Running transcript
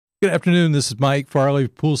Good afternoon. This is Mike Farley,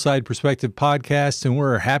 Poolside Perspective Podcast, and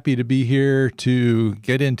we're happy to be here to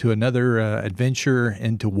get into another adventure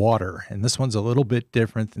into water. And this one's a little bit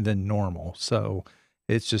different than normal. So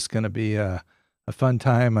it's just going to be a fun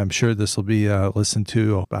time. I'm sure this will be listened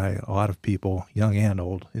to by a lot of people, young and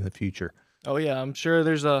old, in the future. Oh, yeah. I'm sure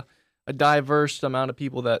there's a diverse amount of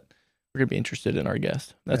people that are going to be interested in our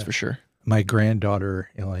guest. That's for sure. My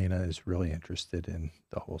granddaughter, Elena, is really interested in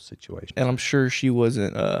the whole situation. And I'm sure she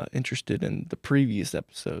wasn't interested in the previous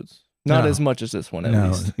episodes. Not as much as this one, at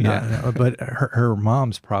least. No, but her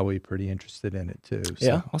mom's probably pretty interested in it, too. So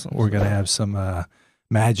yeah, awesome. We're going to have some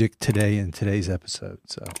magic today in today's episode.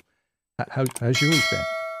 So how's your week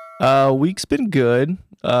been? Week's been good.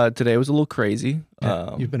 Today was a little crazy.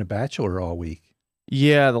 You've been a bachelor all week.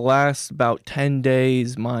 Yeah, the last about 10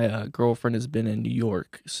 days, my girlfriend has been in New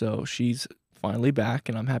York, so she's finally back,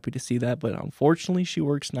 and I'm happy to see that. But unfortunately, she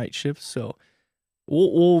works night shifts, so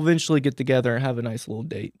we'll eventually get together and have a nice little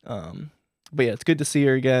date. But yeah, it's good to see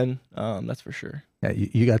her again. That's for sure. Yeah,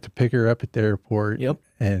 you got to pick her up at the airport. Yep.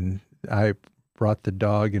 And I brought the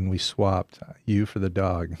dog, and we swapped you for the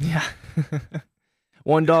dog. Yeah.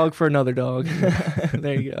 One dog for another dog.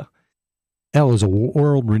 There you go. Elle is a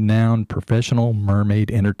world-renowned professional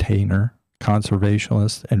mermaid entertainer,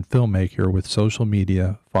 conservationist, and filmmaker with social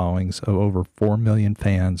media followings of over 4 million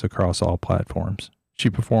fans across all platforms. She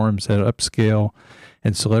performs at upscale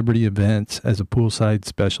and celebrity events as a poolside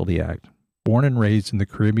specialty act. Born and raised in the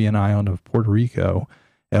Caribbean island of Puerto Rico,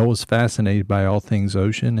 Elle was fascinated by all things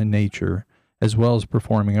ocean and nature, as well as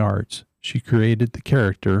performing arts. She created the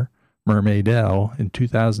character Mermaid Elle in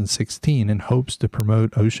 2016 in hopes to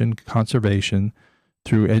promote ocean conservation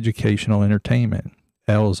through educational entertainment.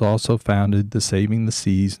 Elle has also founded the Saving the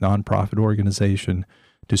Seas nonprofit organization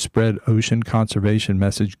to spread ocean conservation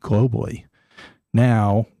message globally.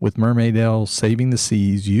 Now, with Mermaid Elle's Saving the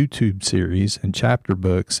Seas YouTube series and chapter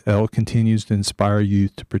books, Elle continues to inspire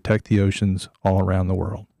youth to protect the oceans all around the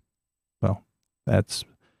world. Well, that's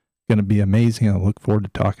going to be amazing. I look forward to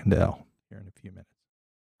talking to Elle here in a few minutes.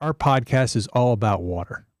 Our podcast is all about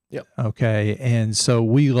water. Yep. Okay. And so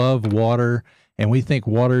we love water, and we think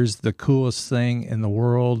water is the coolest thing in the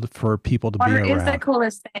world for people to be around. Water is the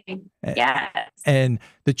coolest thing. Yes. And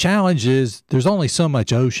the challenge is there's only so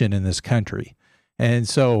much ocean in this country. And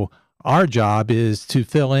so our job is to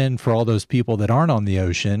fill in for all those people that aren't on the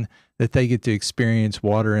ocean, that they get to experience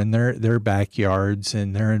water in their backyards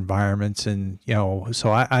and their environments. And,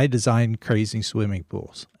 so I designed crazy swimming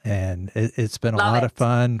pools, and it's been a lot of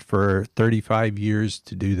fun for 35 years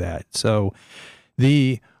to do that. So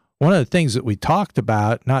one of the things that we talked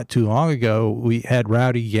about not too long ago, we had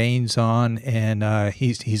Rowdy Gaines on, and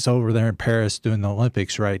he's over there in Paris doing the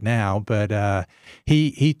Olympics right now. But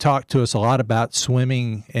he talked to us a lot about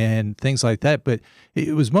swimming and things like that. But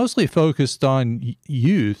it was mostly focused on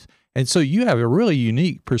youth. And so you have a really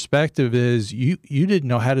unique perspective. Is you didn't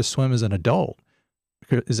know how to swim as an adult?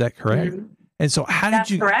 Is that correct? Mm-hmm. And so how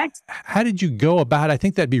did you go about it? I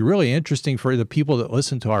think that'd be really interesting for the people that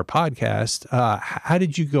listen to our podcast. How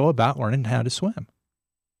did you go about learning how to swim?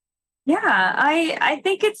 Yeah, I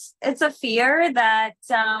think it's a fear that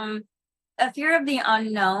a fear of the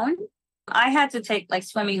unknown. I had to take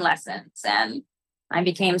swimming lessons, and I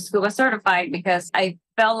became scuba certified because I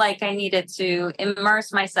felt like I needed to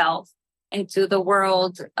immerse myself into the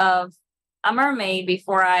world of a mermaid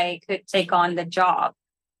before I could take on the job,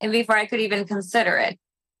 and before I could even consider it.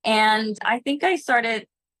 And I think I started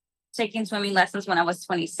taking swimming lessons when I was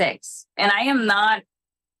 26. And I am not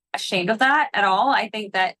ashamed of that at all. I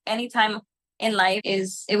think that anytime in life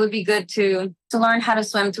it would be good to learn how to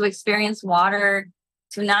swim, to experience water,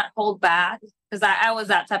 to not hold back. Because I was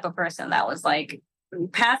that type of person that was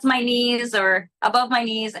past my knees or above my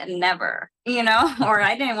knees and never, or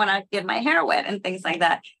I didn't want to get my hair wet and things like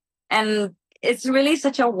that. And it's really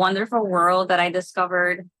such a wonderful world that I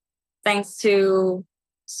discovered thanks to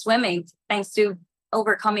swimming, thanks to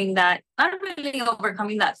overcoming that, not really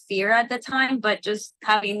overcoming that fear at the time, but just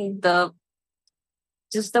having the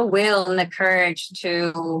will and the courage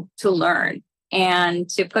to learn and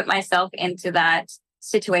to put myself into that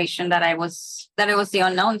situation that it was the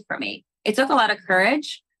unknown for me. It took a lot of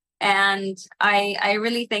courage. And I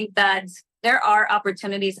really think that there are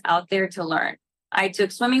opportunities out there to learn. I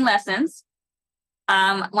took swimming lessons.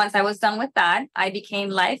 Once I was done with that, I became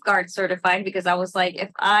lifeguard certified because I was like,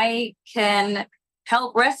 if I can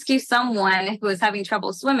help rescue someone who is having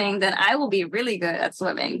trouble swimming, then I will be really good at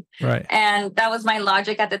swimming. Right. And that was my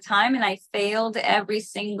logic at the time. And I failed every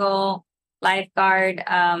single lifeguard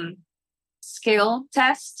skill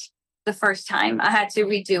test the first time. I had to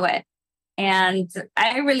redo it. And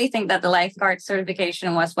I really think that the lifeguard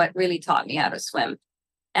certification was what really taught me how to swim.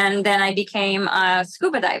 And then I became a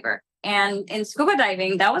scuba diver. And in scuba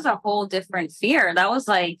diving, that was a whole different fear. That was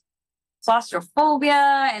like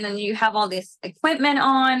claustrophobia. And then you have all this equipment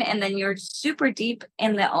on, and then you're super deep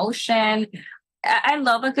in the ocean. I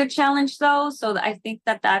love a good challenge, though. So I think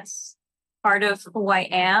that that's part of who I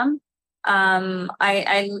am.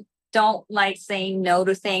 I don't like saying no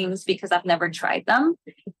to things because I've never tried them.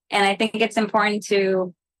 And I think it's important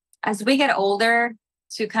to, as we get older,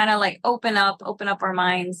 to kind of like open up our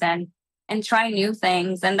minds and try new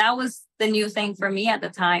things. And that was the new thing for me at the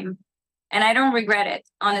time. And I don't regret it,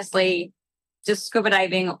 honestly. Just scuba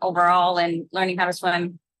diving overall and learning how to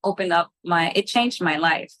swim it changed my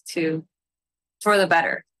life for the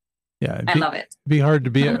better. Yeah, I love it. It'd be hard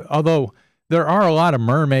to be, although there are a lot of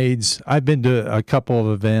mermaids. I've been to a couple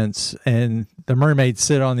of events, and the mermaids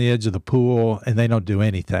sit on the edge of the pool and they don't do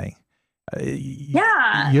anything.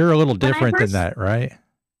 Yeah. You're a little different than that, right?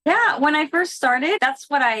 Yeah. When I first started, that's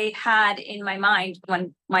what I had in my mind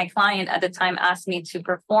when my client at the time asked me to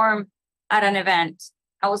perform at an event.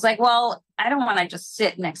 I was like, well, I don't want to just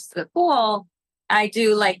sit next to the pool. I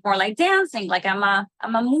do like more like dancing. Like I'm a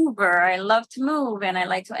mover. I love to move and I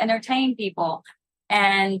like to entertain people.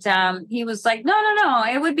 And he was like, no,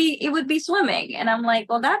 it would be swimming. And I'm like,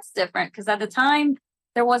 well, that's different. Because at the time,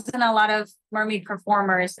 there wasn't a lot of mermaid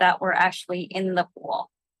performers that were actually in the pool.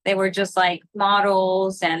 They were just like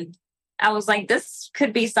models. And I was like, this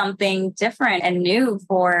could be something different and new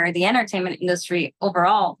for the entertainment industry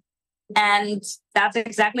overall. And that's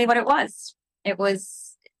exactly what it was. It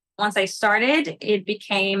was, once I started, it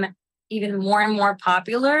became even more and more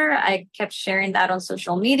popular. I kept sharing that on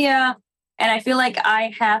social media. And I feel like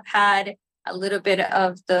I have had a little bit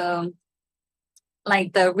of the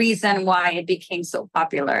reason why it became so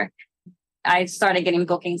popular. I started getting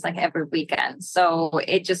bookings like every weekend. So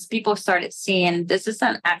people started seeing this is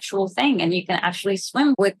an actual thing and you can actually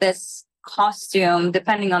swim with this costume,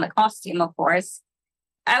 depending on the costume, of course.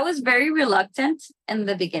 I was very reluctant in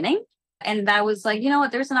the beginning. And I was like, you know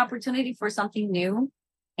what, there's an opportunity for something new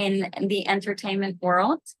in the entertainment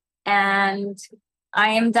world. And I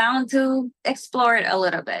am down to explore it a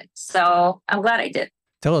little bit. So I'm glad I did.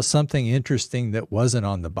 Tell us something interesting that wasn't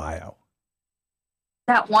on the bio.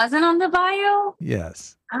 That wasn't on the bio?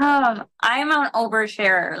 Yes. I'm an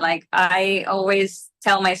oversharer. Like I always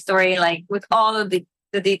tell my story like with all of the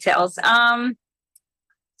details. I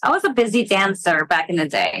was a busy dancer back in the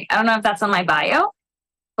day. I don't know if that's on my bio,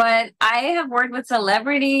 but I have worked with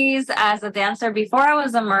celebrities as a dancer before I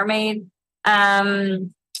was a mermaid.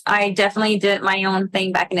 I definitely did my own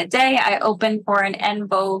thing back in the day. I opened for an En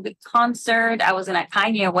Vogue concert. I was in a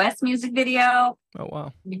Kanye West music video. Oh,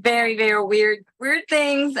 wow. Very, very weird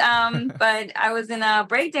things. But I was in a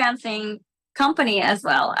breakdancing company as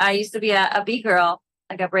well. I used to be a B-girl,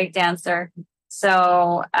 like a break dancer.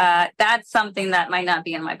 So that's something that might not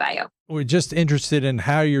be in my bio. We're just interested in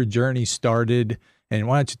how your journey started. And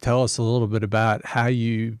why don't you tell us a little bit about how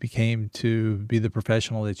you became to be the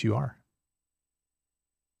professional that you are?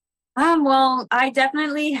 Well, I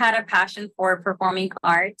definitely had a passion for performing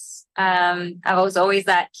arts. I was always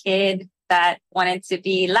that kid that wanted to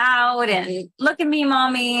be loud and look at me,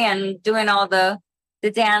 mommy, and doing all the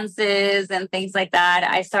dances and things like that.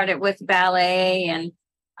 I started with ballet, and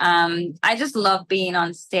I just love being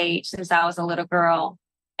on stage since I was a little girl.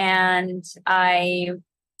 And I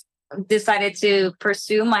decided to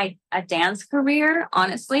pursue a dance career.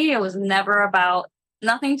 Honestly, it was never about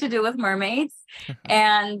nothing to do with mermaids.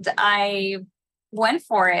 And I went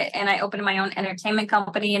for it, and I opened my own entertainment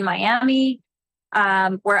company in Miami,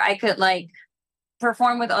 where I could like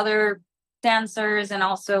perform with other dancers and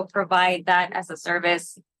also provide that as a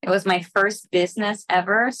service. It was my first business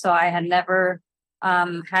ever. So I had never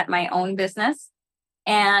had my own business.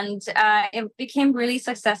 And it became really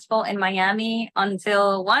successful in Miami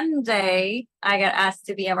until one day I got asked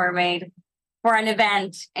to be a mermaid for an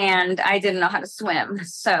event, and I didn't know how to swim.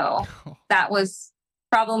 So that was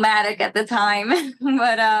problematic at the time.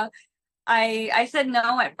 But I said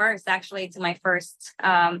no at first, actually, to my first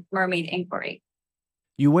mermaid inquiry.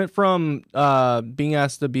 You went from being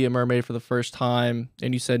asked to be a mermaid for the first time,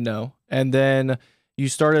 and you said no. And then you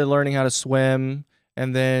started learning how to swim,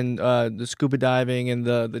 and then the scuba diving and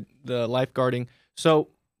the lifeguarding. So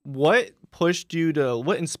what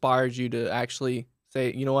inspired you to actually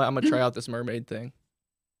say, you know what, I'm going to try out this mermaid thing?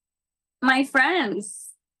 My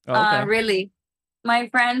friends, really. My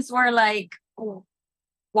friends were like,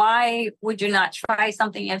 why would you not try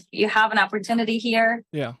something if you have an opportunity here?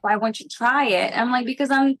 Yeah. Why won't you try it? I'm like,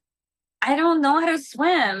 because I don't know how to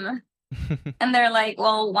swim. And they're like,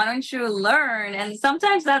 well, why don't you learn? And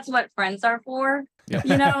sometimes that's what friends are for.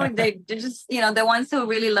 Yeah. They're just, the ones who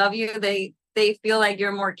really love you, they feel like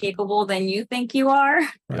you're more capable than you think you are.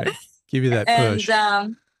 Right. Give you that And push.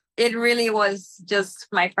 it really was just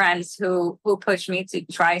my friends who pushed me to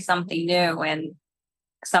try something new and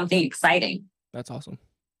something exciting. That's awesome.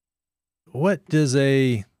 What does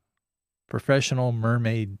a professional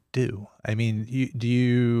mermaid do? I mean, do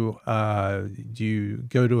you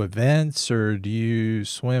go to events, or do you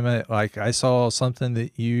swim at, like I saw something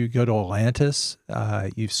that you go to Atlantis,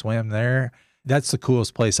 you've swam there. That's the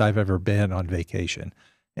coolest place I've ever been on vacation.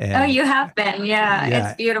 And You have been. Yeah,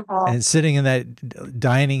 it's beautiful. And sitting in that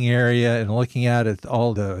dining area and looking out at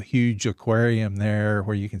all the huge aquarium there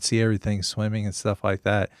where you can see everything swimming and stuff like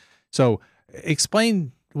that. So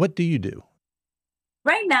explain, what do you do?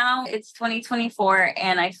 Right now, it's 2024,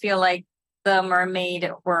 and I feel like the mermaid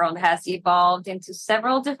world has evolved into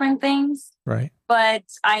several different things. Right. But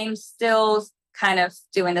I'm still kind of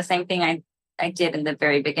doing the same thing I did in the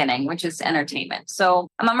very beginning, which is entertainment. So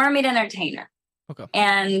I'm a mermaid entertainer. Okay.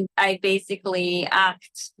 And I basically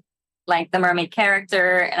act like the mermaid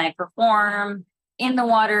character, and I perform in the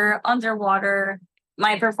water, underwater.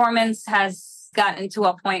 My performance has gotten to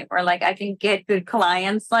a point where like I can get good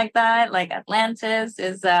clients like that. Like Atlantis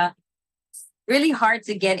is really hard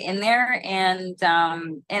to get in there, and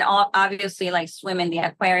obviously like swim in the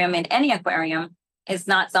aquarium, in any aquarium, is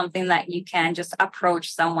not something that you can just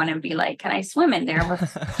approach someone and be like, can I swim in there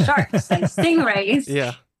with sharks and stingrays?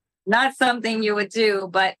 Yeah. Not something you would do,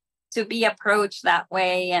 but to be approached that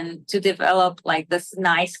way and to develop like this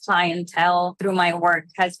nice clientele through my work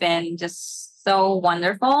has been just so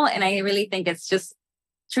wonderful. And I really think it's just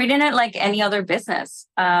treating it like any other business.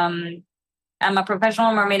 I'm a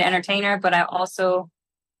professional mermaid entertainer, but I also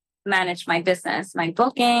manage my business, my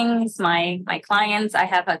bookings, my clients. I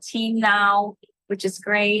have a team now, which is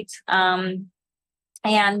great. And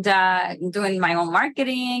doing my own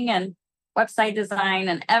marketing and website design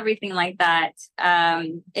and everything like that.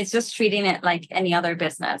 It's just treating it like any other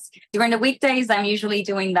business. During the weekdays, I'm usually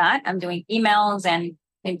doing that. I'm doing emails and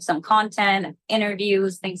maybe some content,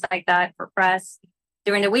 interviews, things like that for press.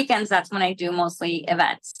 During the weekends, that's when I do mostly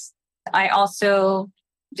events. I also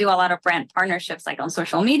do a lot of brand partnerships, like on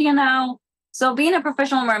social media now. So being a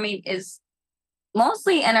professional mermaid is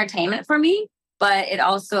mostly entertainment for me, but it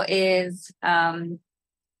also is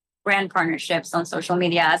brand partnerships on social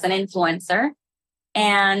media as an influencer.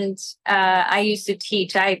 And I used to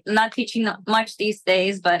teach. I'm not teaching much these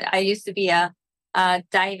days, but I used to be a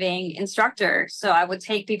diving instructor. So I would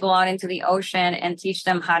take people out into the ocean and teach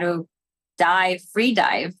them how to free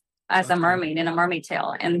dive as a mermaid in a mermaid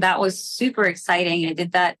tail. And that was super exciting. I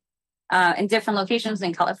did that in different locations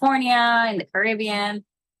in California, in the Caribbean.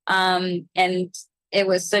 And it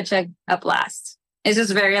was such a blast. It's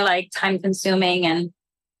just very like time consuming, and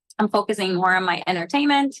I'm focusing more on my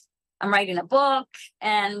entertainment. I'm writing a book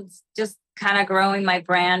and just kind of growing my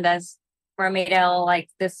brand as Mermaid Elle, like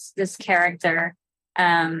this character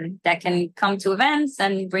that can come to events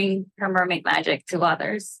and bring her mermaid magic to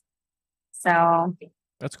others. So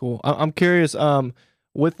that's cool. I'm curious,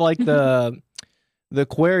 with like the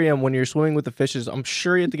aquarium, when you're swimming with the fishes, I'm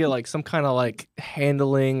sure you have to get like some kind of like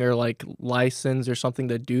handling or like license or something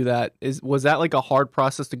to do that. Was that like a hard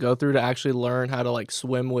process to go through to actually learn how to like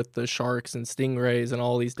swim with the sharks and stingrays and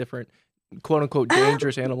all these different quote unquote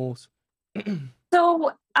dangerous animals?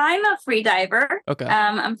 So I'm a free diver. Okay.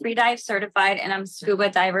 I'm free dive certified, and I'm scuba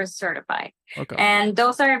diver certified. Okay. And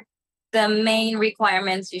those are the main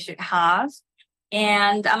requirements you should have.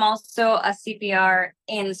 And I'm also a CPR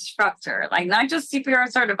instructor, like not just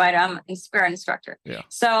CPR certified, I'm a CPR instructor. Yeah.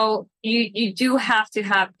 So you do have to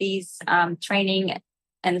have these training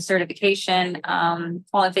and certification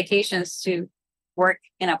qualifications to work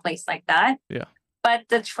in a place like that. Yeah. But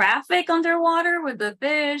the traffic underwater with the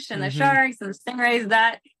fish and the sharks and the stingrays,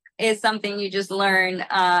 that is something you just learn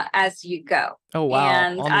as you go. Oh, wow.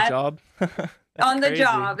 And on the job? On the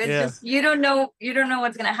job. It's just, you don't know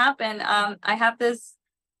what's going to happen. I have this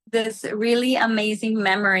really amazing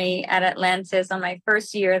memory at Atlantis on my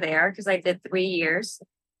first year there, because I did 3 years.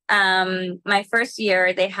 My first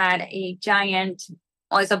year, they had a giant,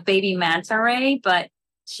 well, it's a baby manta ray, but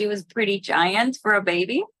she was pretty giant for a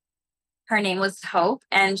baby. Her name was Hope,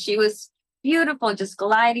 and she was beautiful, just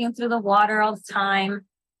gliding through the water all the time.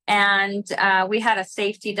 And we had a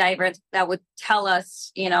safety diver that would tell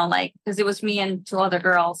us, like, because it was me and 2 other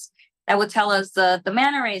girls, that would tell us the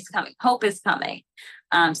manta ray is coming, Hope is coming.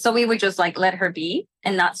 So we would just like let her be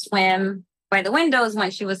and not swim by the windows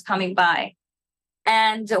when she was coming by.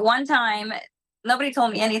 And one time nobody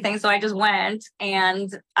told me anything. So I just went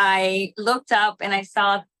and I looked up and I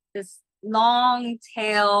saw this long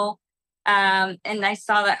tail. And I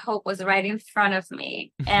saw that Hope was right in front of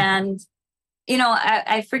me. And,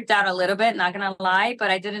 I freaked out a little bit, not going to lie, but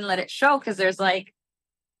I didn't let it show because there's like,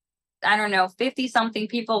 I don't know, 50 something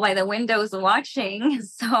people by the windows watching.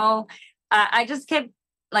 So I just kept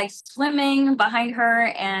like swimming behind her.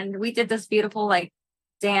 And we did this beautiful like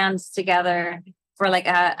dance together for like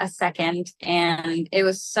a second. And it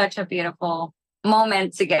was such a beautiful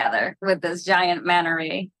moment together with this giant manta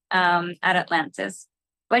ray at Atlantis.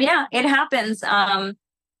 But yeah, it happens.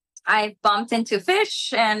 I bumped into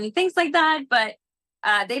fish and things like that, but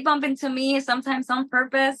they bump into me sometimes on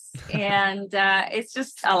purpose. And it's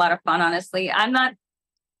just a lot of fun, honestly.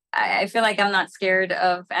 I feel like I'm not scared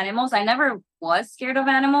of animals. I never was scared of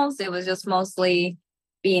animals. It was just mostly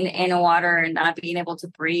being in water and not being able to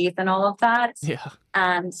breathe and all of that. Yeah.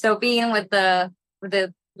 So being with the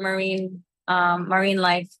marine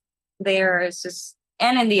life there is just,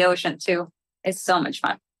 and in the ocean too, it's so much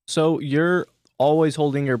fun. So you're always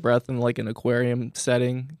holding your breath in like an aquarium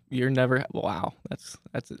setting. You're never, wow, that's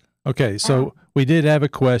it. Okay, so we did have a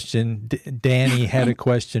question. Danny had a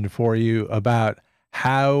question for you about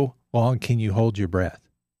how long can you hold your breath?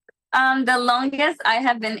 The longest I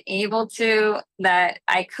have been able to, that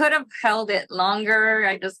I could have held it longer.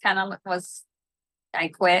 I just kind of I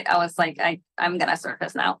quit. I was like, I'm going to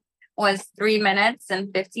surface now, was 3 minutes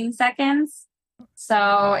and 15 seconds.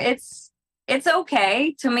 So it's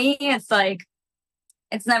okay. To me, it's like,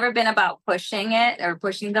 it's never been about pushing it or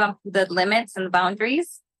pushing the limits and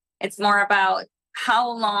boundaries. It's more about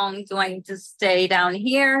how long do I need to stay down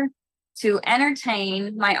here to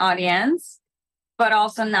entertain my audience, but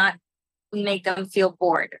also not make them feel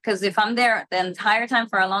bored. Because if I'm there the entire time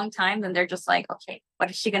for a long time, then they're just like, okay, what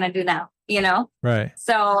is she going to do now? Right.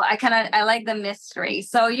 So I like the mystery.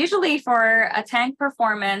 So usually for a tank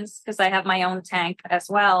performance, because I have my own tank as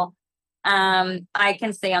well, I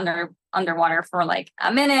can stay underwater for like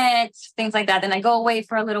a minute, things like that. Then I go away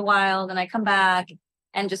for a little while, then I come back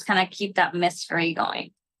and just kind of keep that mystery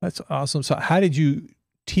going. That's awesome. So how did you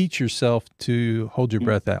teach yourself to hold your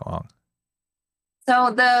breath that long?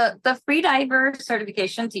 So the freediver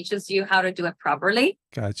certification teaches you how to do it properly.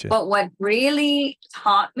 Gotcha. But what really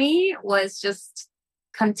taught me was just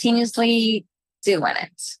continuously doing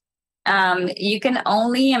it. You can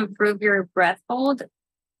only improve your breath hold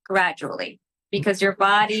gradually because your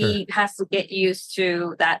body has to get used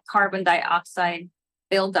to that carbon dioxide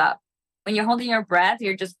buildup. When you're holding your breath,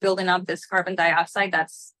 you're just building up this carbon dioxide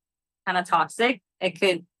that's kind of toxic. It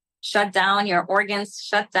could shut down your organs,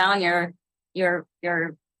 shut down your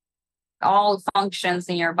all functions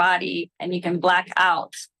in your body, and you can black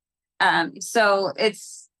out. So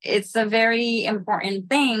it's a very important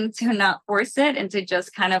thing to not force it and to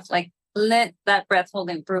just kind of like let that breath hold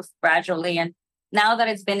improve gradually. And now that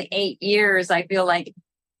it's been 8 years, I feel like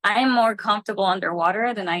I am more comfortable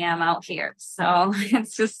underwater than I am out here. So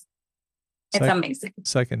it's amazing.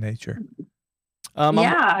 Second nature.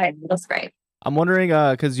 Yeah, that's great. I'm wondering,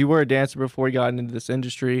 because you were a dancer before you got into this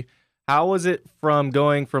industry, how was it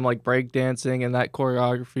going from like breakdancing and that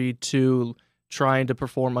choreography to trying to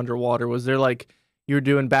perform underwater? Was there like, you were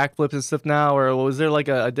doing backflips and stuff now, or was there like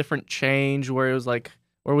a different change where it was like,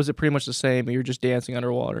 or was it pretty much the same and you're just dancing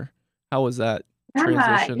underwater? How was that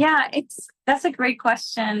transition? Yeah, that's a great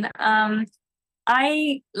question.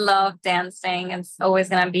 I love dancing. It's always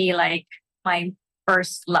going to be like my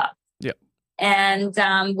first love. Yeah. And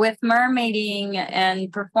with mermaiding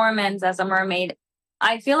and performance as a mermaid,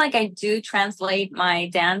 I feel like I do translate my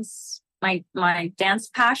dance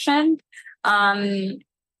passion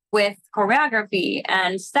with choreography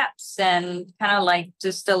and steps and kind of like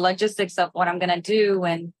just the logistics of what I'm going to do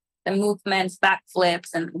and the movements,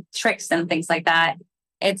 backflips and tricks and things like that.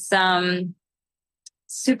 It's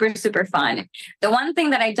super, super fun. The one thing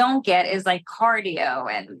that I don't get is like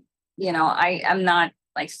cardio. And, I'm not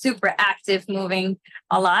like super active moving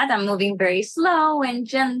a lot. I'm moving very slow and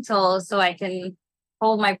gentle so I can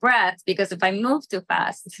hold my breath, because if I move too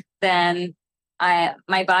fast, then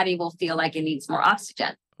my body will feel like it needs more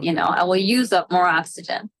oxygen. I will use up more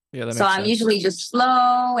oxygen. Yeah, that makes so I'm sense. Usually just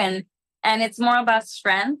slow and it's more about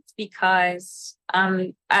strength because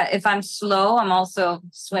if I'm slow, I'm also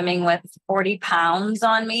swimming with 40 pounds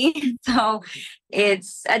on me. So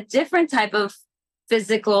it's a different type of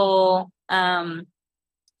physical activity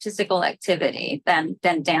than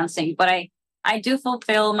dancing. But I do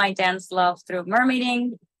fulfill my dance love through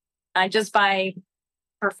mermaiding, just by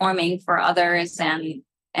performing for others and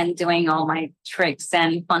doing all my tricks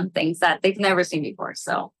and fun things that they've never seen before.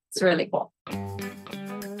 So it's really cool.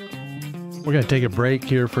 We're going to take a break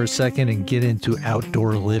here for a second and get into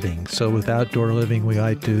outdoor living. So with outdoor living, we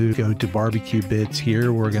like to go to barbecue bits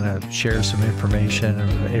here. We're going to share some information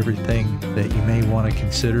of everything that you may want to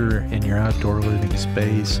consider in your outdoor living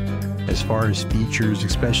space as far as features,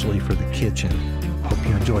 especially for the kitchen. Hope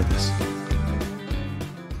you enjoy this.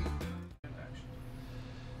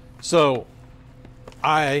 So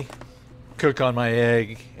I cook on my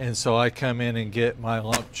egg, and so I come in and get my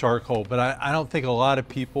lump charcoal, but I don't think a lot of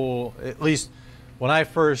people, at least when I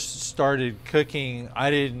first started cooking, I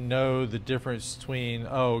didn't know the difference between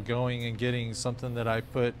going and getting something that I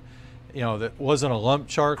put, that wasn't a lump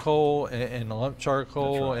charcoal and a lump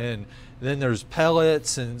charcoal. Right. And then there's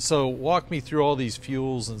pellets, and so walk me through all these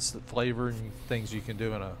fuels and flavoring things you can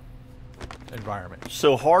do in a environment.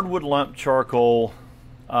 So hardwood lump charcoal,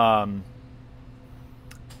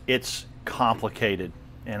 it's complicated,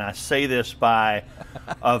 and I say this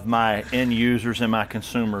of my end users and my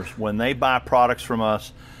consumers. When they buy products from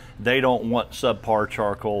us, they don't want subpar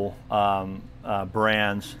charcoal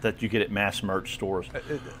brands that you get at mass merch stores.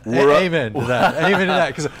 Amen to that. Amen to that,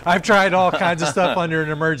 because I've tried all kinds of stuff under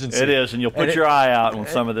an emergency. It is, and you'll put your eye out on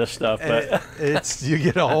some of this stuff, but you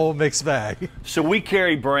get a whole mixed bag. So we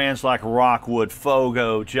carry brands like Rockwood,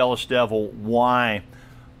 Fogo, Jealous Devil, Y,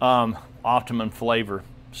 Optimum Flavor.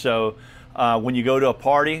 So when you go to a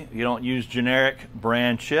party, you don't use generic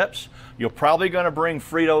brand chips. You're probably going to bring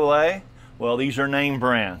Frito-Lay. Well, these are name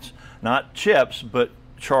brands, not chips, but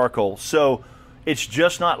charcoal. So it's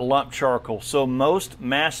just not lump charcoal. So most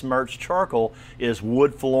mass merch charcoal is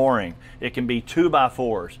wood flooring. It can be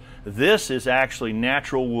 2x4s. This is actually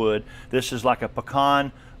natural wood. This is like a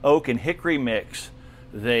pecan, oak, and hickory mix.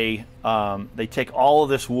 They take all of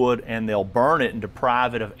this wood and they'll burn it and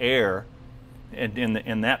deprive it of air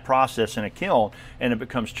in that process in a kiln, and it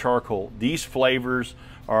becomes charcoal. These flavors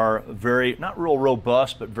are very, not real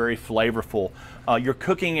robust, but very flavorful. Your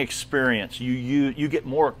cooking experience, you get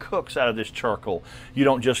more cooks out of this charcoal. You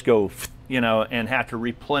don't just go, and have to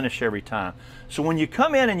replenish every time. So when you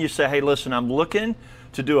come in and you say, hey, listen, I'm looking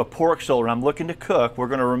to do a pork shoulder, I'm looking to cook, we're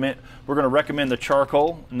going to recommend the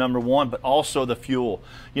charcoal, #1, but also the fuel.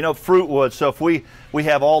 Fruit wood, so if we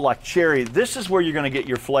have all like cherry, this is where you're going to get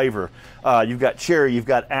your flavor. You've got cherry, you've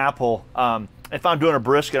got apple. If I'm doing a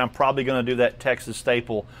brisket, I'm probably going to do that Texas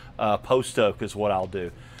staple post oak is what I'll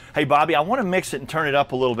do. Hey, Bobby, I want to mix it and turn it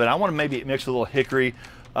up a little bit. I want to maybe mix a little hickory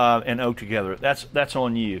and oak together. That's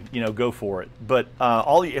on you. Go for it. But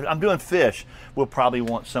if I'm doing fish, we'll probably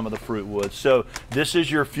want some of the fruit wood. So this is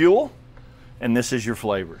your fuel, and this is your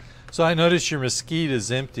flavor. So I noticed your mesquite is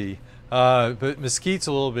empty, but mesquite's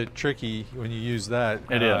a little bit tricky when you use that.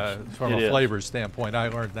 It is. From a flavor standpoint. I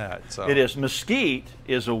learned that. So. It is. Mesquite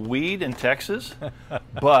is a weed in Texas,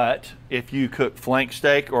 but if you cook flank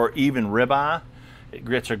steak or even ribeye, it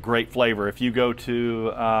gets a great flavor. If you go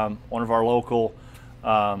to one of our local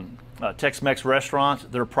Tex-Mex restaurants,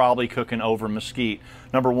 they're probably cooking over mesquite.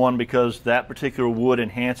 #1, because that particular wood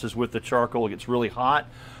enhances with the charcoal. It gets really hot,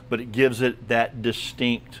 but it gives it that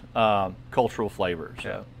distinct cultural flavor. So.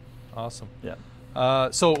 Yeah. Awesome. Yeah.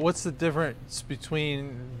 So what's the difference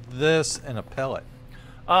between this and a pellet?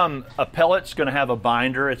 A pellet's going to have a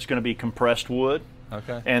binder. It's going to be compressed wood.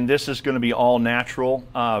 Okay. And this is going to be all natural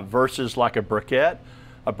versus like a briquette.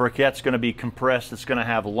 A briquette's going to be compressed. It's going to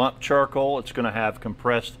have lump charcoal. It's going to have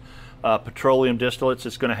compressed petroleum distillates.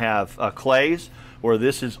 It's going to have clays, where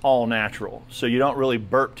this is all natural. So you don't really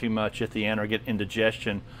burp too much at the end or get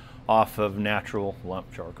indigestion off of natural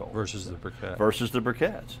lump charcoal. Versus the briquette. Versus the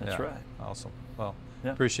briquettes. That's right. Awesome. Well,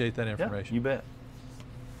 yeah. Appreciate that information. Yeah, you bet.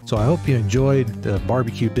 So I hope you enjoyed the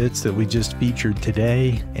barbecue bits that we just featured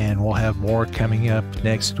today, and we'll have more coming up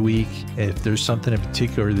next week. If there's something in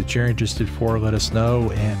particular that you're interested for, let us know,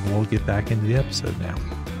 and we'll get back into the episode now.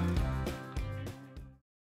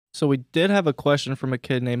 So we did have a question from a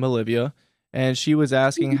kid named Olivia, and she was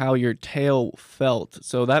asking how your tail felt.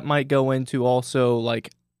 So that might go into also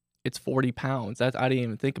like it's 40 pounds. That I didn't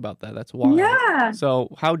even think about that. That's wild. Yeah.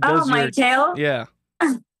 So how does my tail? Yeah.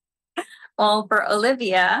 Well, for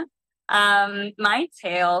Olivia, my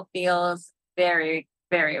tail feels very,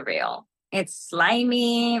 very real. It's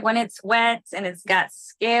slimy when it's wet, and it's got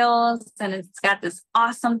scales, and it's got this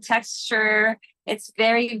awesome texture. It's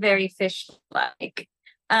very, very fish-like.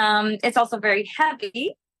 It's also very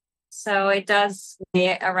heavy, so it does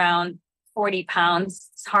weigh around 40 pounds.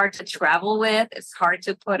 It's hard to travel with. It's hard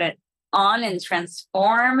to put it on and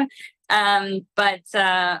transform, but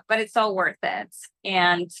it's all worth it.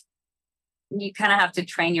 And you kind of have to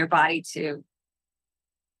train your body to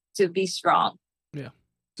be strong. Yeah.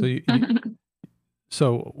 So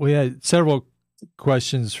so we had several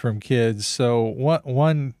questions from kids. So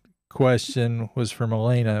one question was from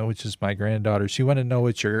Elena, which is my granddaughter. She wanted to know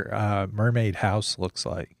what your mermaid house looks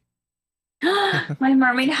like. My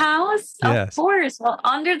mermaid house? Yes. Of course. Well,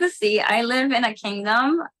 under the sea, I live in a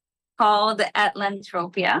kingdom called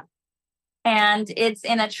Atlantropia. And it's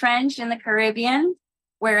in a trench in the Caribbean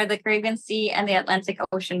where the Caribbean Sea and the Atlantic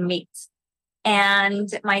Ocean meet. And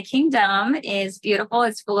my kingdom is beautiful.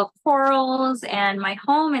 It's full of corals. And my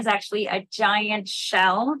home is actually a giant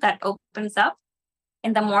shell that opens up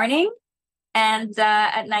in the morning. And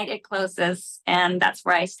at night it closes. And that's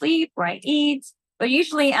where I sleep, where I eat. But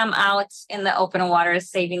usually I'm out in the open water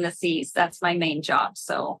saving the seas. That's my main job.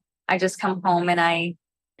 So I just come home and I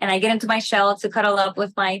get into my shell to cuddle up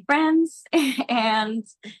with my friends and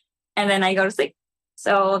then I go to sleep.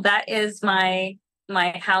 So that is my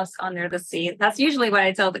house under the sea. That's usually what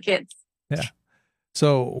I tell the kids. Yeah.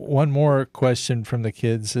 So one more question from the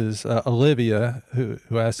kids is Olivia,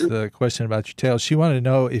 who asked the question about your tail. She wanted to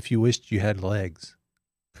know if you wished you had legs.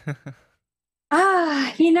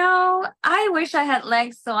 I wish I had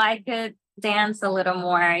legs so I could dance a little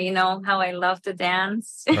more. You know how I love to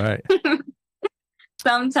dance. Right.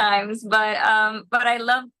 Sometimes, but I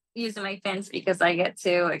love using my fins because I get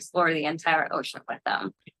to explore the entire ocean with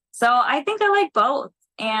them. So I think I like both.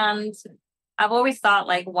 And I've always thought,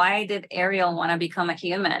 like, why did Ariel want to become a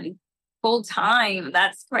human full time?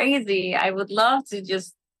 That's crazy. I would love to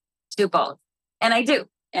just do both. And I do.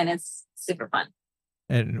 And it's super fun.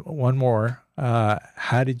 And one more,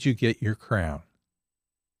 how did you get your crown?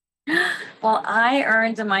 Well, I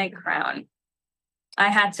earned my crown. I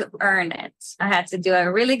had to earn it. I had to do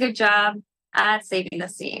a really good job at saving the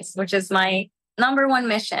seas, which is my number one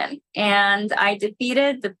mission. And I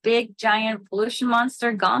defeated the big giant pollution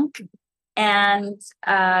monster Gonk. And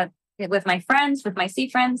with my friends, with my sea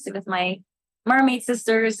friends, with my mermaid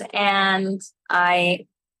sisters, and I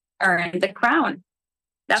earned the crown.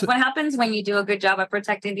 That's what happens when you do a good job at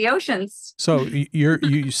protecting the oceans. So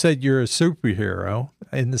you said you're a superhero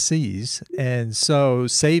in the seas, and so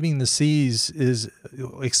saving the seas is,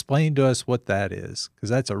 explain to us what that is, because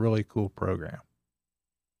that's a really cool program.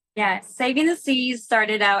 Yeah, Saving the Seas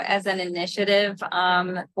started out as an initiative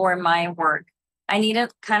for my work. I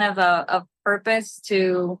needed kind of a purpose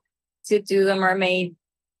to do the mermaid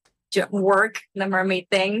work, the mermaid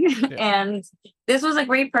thing. Yeah. And this was a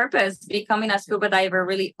great purpose. Becoming a scuba diver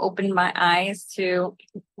really opened my eyes to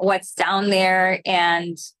what's down there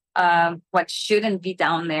and what shouldn't be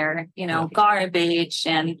down there, garbage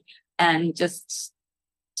and just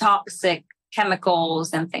toxic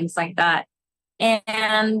chemicals and things like that.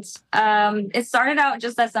 And it started out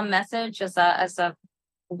just as a message, as a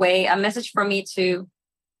message for me to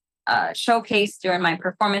showcase during my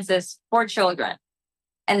performances for children.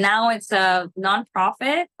 And now it's a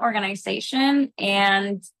nonprofit organization,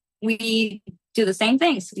 and we do the same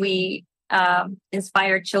things. We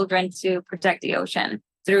inspire children to protect the ocean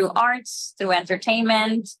through arts, through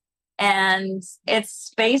entertainment, and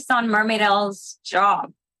it's based on Mermaid Elle's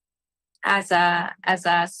job as a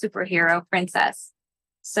superhero princess.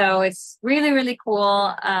 So it's really, really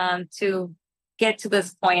cool to get to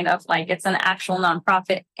this point of, like, it's an actual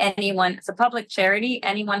nonprofit. It's a public charity.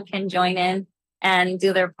 Anyone can join in and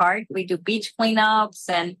do their part. We do beach cleanups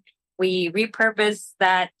and we repurpose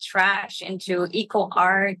that trash into eco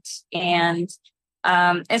art. And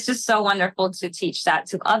it's just so wonderful to teach that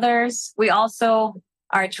to others. We also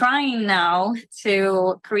are trying now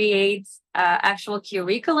to create actual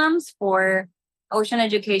curriculums for ocean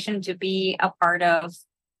education to be a part of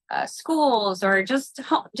schools, or just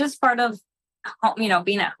part of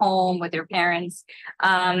being at home with your parents.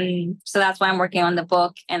 So that's why I'm working on the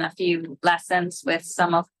book and a few lessons with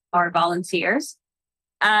some of our volunteers,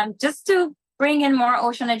 just to bring in more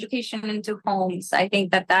ocean education into homes. I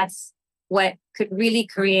think that's what could really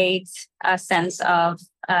create a sense of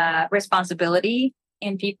responsibility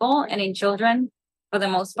in people and in children for the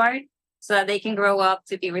most part, so that they can grow up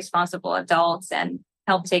to be responsible adults and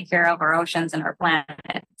help take care of our oceans and our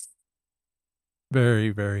planet. Very,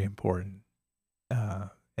 very important.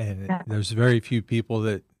 There's very few people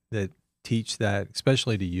that teach that,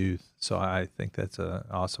 especially to youth. So I think that's an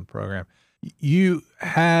awesome program. You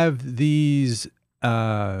have these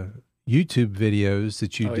YouTube videos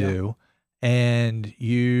that you do, and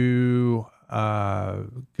you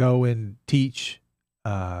go and teach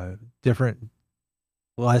different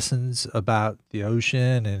lessons about the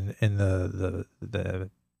ocean and the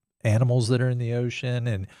animals that are in the ocean.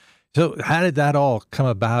 And so how did that all come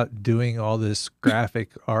about, doing all this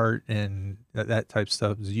graphic art and that type of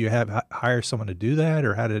stuff? Did you hire someone to do that,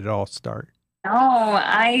 or how did it all start? No,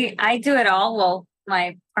 I do it all. Well,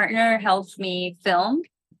 my partner helps me film,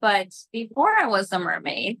 but before I was a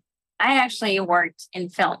mermaid, I actually worked in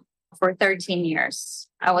film for 13 years.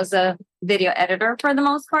 I was a video editor for the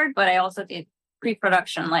most part, but I also did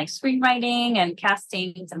pre-production, like screenwriting and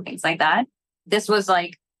castings and things like that. This was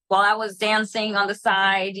like while I was dancing on the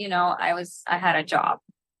side, I had a job.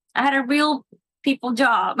 I had a real people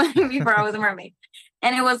job before I was a mermaid.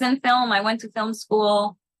 And it was in film. I went to film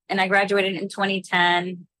school and I graduated in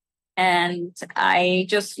 2010. And I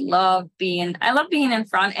just love being in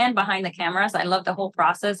front and behind the cameras. I love the whole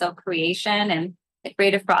process of creation and the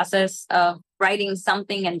creative process of writing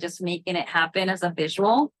something and just making it happen as a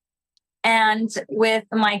visual. And with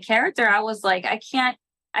my character, I was like,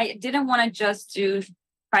 I didn't want to just do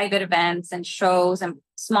private events and shows and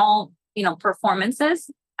small, performances.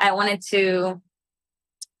 I wanted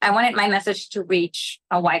my message to reach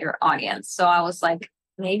a wider audience. So I was like,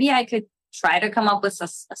 maybe I could try to come up with a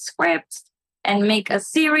script and make a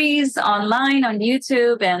series online on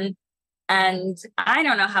YouTube. And I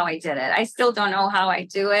don't know how I did it. I still don't know how I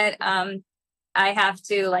do it. I have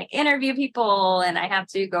to interview people and I have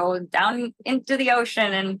to go down into the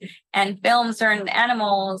ocean and film certain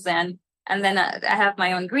animals. And then I have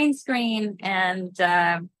my own green screen and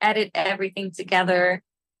edit everything together.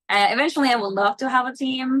 Eventually, I would love to have a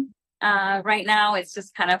team. Right now, it's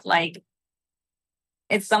just kind of like,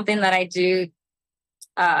 it's something that I do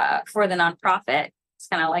for the nonprofit. It's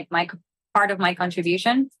kind of like part of my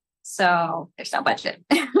contribution. So there's no budget.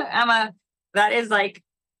 That is like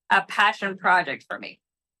a passion project for me.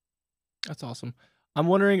 That's awesome. I'm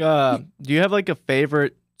wondering, do you have like a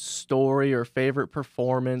favorite story or favorite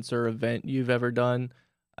performance or event you've ever done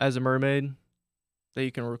as a mermaid that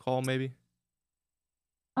you can recall maybe?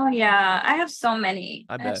 Oh yeah, I have so many.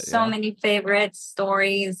 I have so many favorite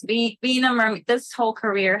stories. Being a mermaid, this whole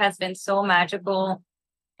career has been so magical,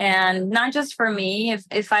 and not just for me.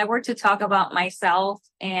 If I were to talk about myself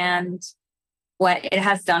and what it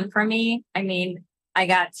has done for me, I mean, I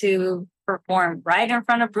got to perform right in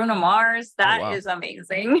front of Bruno Mars. That is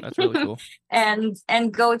amazing. That's really cool.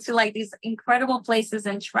 and go to like these incredible places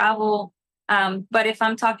and travel. But if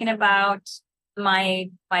I'm talking about my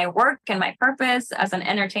work and my purpose as an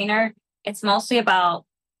entertainer, it's mostly about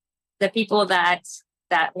the people that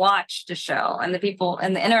watch the show and the people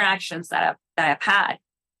and the interactions that I've had.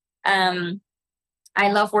 I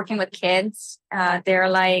love working with kids. They're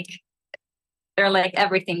like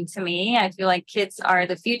everything to me. I feel like kids are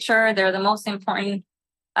the future. They're the most important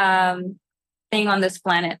thing on this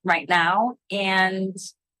planet right now, and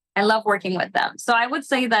I love working with them. So I would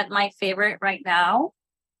say that my favorite right now,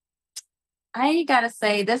 I gotta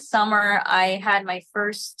say, this summer I had my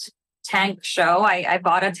first tank show. I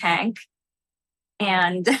bought a tank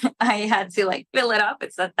and I had to fill it up.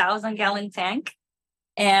 It's a 1,000-gallon tank.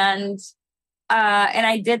 And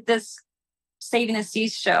I did this Saving the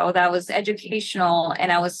Seas show that was educational,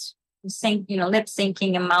 and I was lip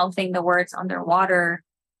syncing and mouthing the words underwater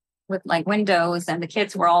with windows, and the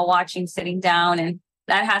kids were all watching sitting down, and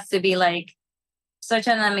that has to be such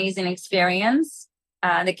an amazing experience.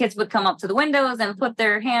 The kids would come up to the windows and put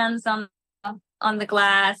their hands on the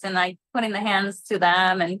glass, and I putting the hands to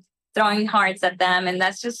them and throwing hearts at them, and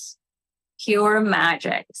that's just pure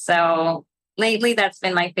magic. So lately, that's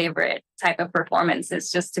been my favorite type of performance,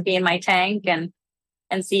 is just to be in my tank and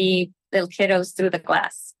see little kiddos through the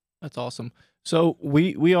glass. That's awesome. So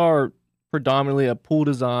we are predominantly a pool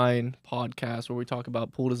design podcast where we talk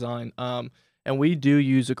about pool design, and we do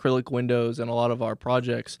use acrylic windows in a lot of our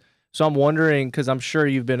projects. So I'm wondering, because I'm sure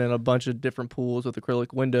you've been in a bunch of different pools with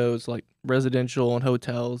acrylic windows, like residential and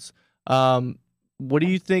hotels. What do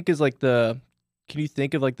you think is can you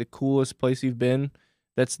think of the coolest place you've been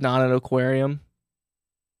that's not an aquarium?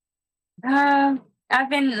 I've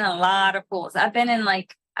been in a lot of pools. I've been in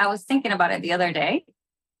I was thinking about it the other day.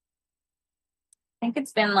 I think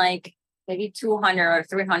it's been maybe 200 or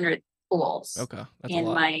 300 pools. Okay, that's in a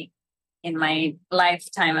lot. in my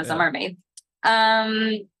lifetime as a mermaid.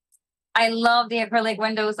 I love the acrylic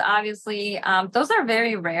windows, obviously. Those are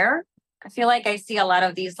very rare. I feel like I see a lot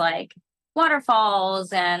of these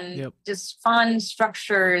waterfalls and just fun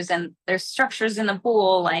structures, and there's structures in the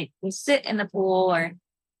pool, you sit in the pool, or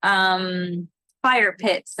fire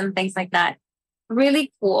pits and things like that.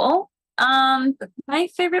 Really cool. My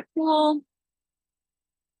favorite pool,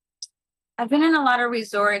 I've been in a lot of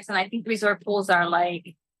resorts, and I think resort pools are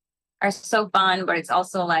so fun, but it's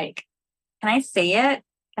also can I say it?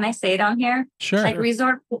 Can I say it on here? Sure.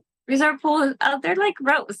 Resort pools, they're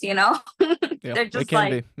gross, They're just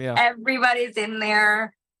everybody's in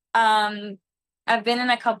there. I've been in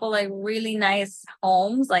a couple really nice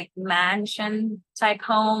homes, mansion type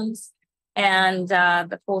homes, and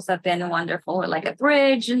the pools have been wonderful, with a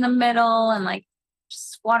bridge in the middle and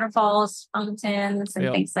just waterfalls, fountains, and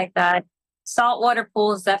Yep. things like that. Saltwater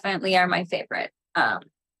pools definitely are my favorite.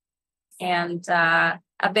 And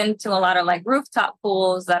I've been to a lot of like rooftop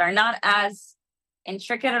pools that are not as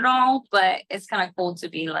intricate at all, but it's kind of cool to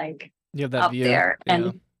be like You have that up view. there Yeah.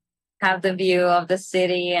 and have the view of the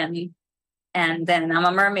city, and then I'm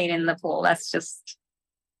a mermaid in the pool. That's just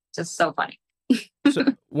so funny. So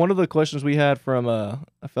one of the questions we had from a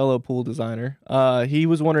fellow pool designer, he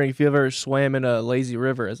was wondering if you ever swam in a lazy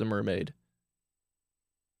river as a mermaid.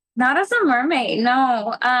 Not as a mermaid,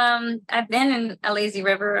 no. I've been in a lazy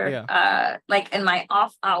river, like in my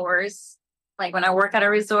off hours, like when I work at a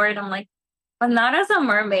resort. I'm like, but not as a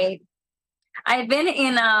mermaid. I've been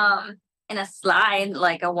in a slide,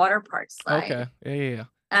 like a water park slide. Okay. Yeah.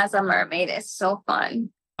 As a mermaid, it's so fun.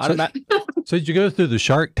 So did you go through the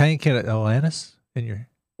shark tank at Atlantis in your?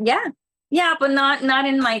 Yeah, but not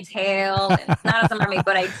in my tail, not as a mermaid,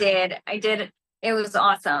 but I did. It was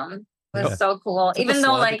awesome. It was so cool. Even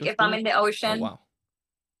though, like, if I'm in the ocean,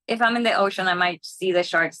 if I'm in the ocean, I might see the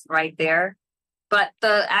sharks right there. But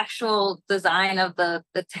the actual design of the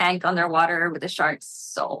tank underwater with the sharks,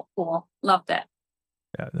 so cool. Loved it.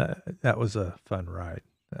 Yeah, that was a fun ride.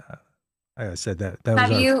 Like I said, that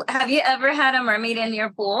have you ever had a mermaid in your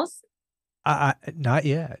pools? Not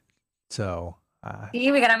yet. So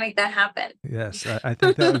see, we gotta make that happen. Yes, I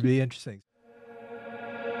think that would be interesting.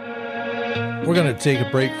 We're going to take a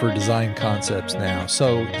break for design concepts now.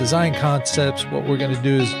 So design concepts, what we're going to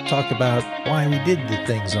do is talk about why we did the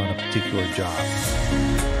things on a particular job.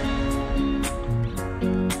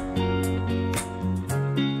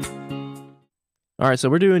 All right,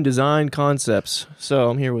 so we're doing design concepts.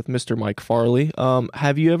 So I'm here with Mr. Mike Farley.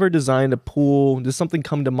 Have you ever designed a pool? Does something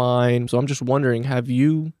come to mind? So I'm just wondering, have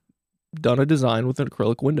you done a design with an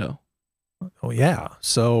acrylic window? Oh, yeah.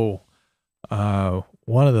 So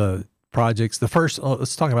one of the projects,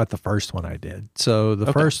 let's talk about the first one I did. So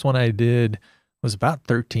the first one I did was about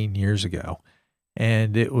 13 years ago,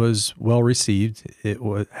 and it was well received. It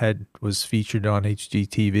was featured on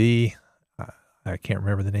HGTV. I can't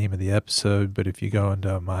remember the name of the episode, but if you go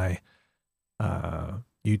into my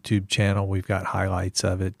YouTube channel, we've got highlights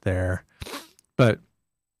of it there. But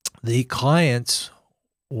the clients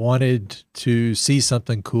wanted to see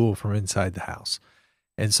something cool from inside the house.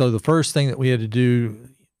 And so the first thing that we had to do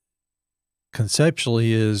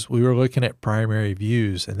conceptually is we were looking at primary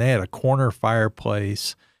views, and they had a corner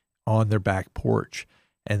fireplace on their back porch,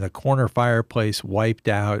 and the corner fireplace wiped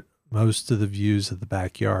out most of the views of the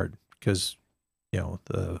backyard because, you know,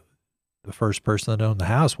 the first person that owned the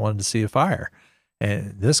house wanted to see a fire.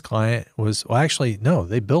 And this client was, well, actually, no,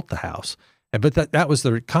 they built the house. But that was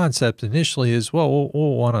the concept initially is, well,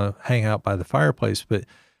 we'll want to hang out by the fireplace. But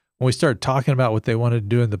when we started talking about what they wanted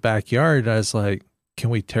to do in the backyard, I was like, can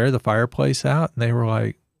we tear the fireplace out? And they were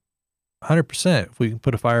like, 100%, if we can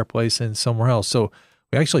put a fireplace in somewhere else. So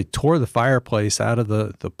we actually tore the fireplace out of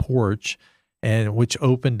the porch, and which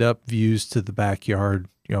opened up views to the backyard,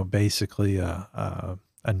 you know, basically a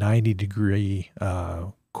 90-degree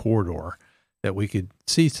corridor that we could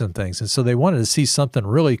see some things. And so they wanted to see something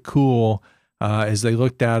really cool as they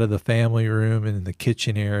looked out of the family room and in the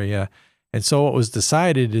kitchen area. And so what was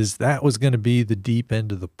decided is that was going to be the deep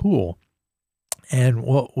end of the pool. And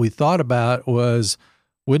what we thought about was,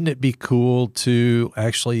 wouldn't it be cool to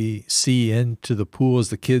actually see into the pool as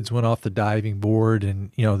the kids went off the diving board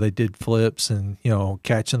and, you know, they did flips and, you know,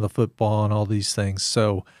 catching the football and all these things.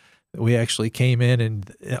 So we actually came in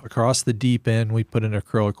and across the deep end, we put an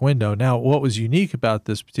acrylic window. Now, what was unique about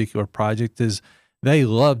this particular project is they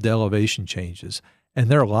loved elevation changes, and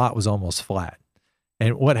their lot was almost flat.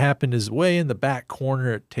 And what happened is way in the back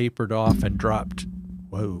corner, it tapered off and dropped.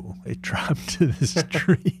 Whoa, it dropped to the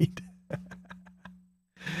street.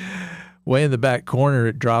 Way in the back corner,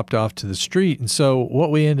 it dropped off to the street. And so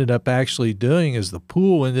what we ended up actually doing is the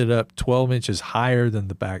pool ended up 12 inches higher than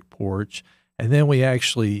the back porch. And then we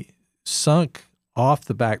actually sunk off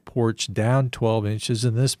the back porch down 12 inches.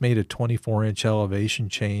 And this made a 24-inch elevation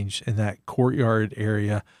change in that courtyard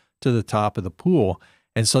area to the top of the pool.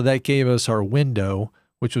 And so that gave us our window,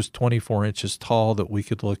 which was 24 inches tall, that we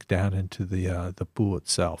could look down into the pool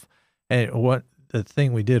itself. And what the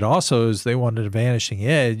thing we did also is they wanted a vanishing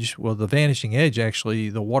edge. Well, the vanishing edge, actually,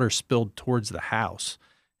 the water spilled towards the house.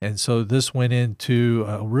 And so this went into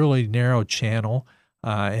a really narrow channel,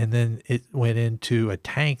 and then it went into a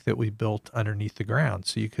tank that we built underneath the ground.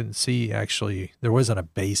 So you couldn't see, actually, there wasn't a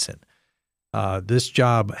basin. This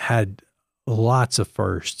job had lots of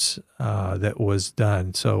firsts that was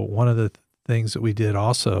done. So one of the things that we did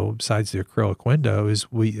also, besides the acrylic window, is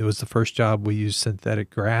it was the first job we used synthetic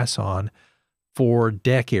grass on for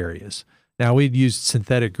deck areas. Now we'd used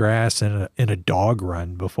synthetic grass in a dog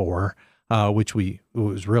run before, which it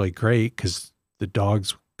was really great because the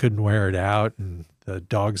dogs couldn't wear it out and the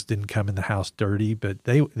dogs didn't come in the house dirty, but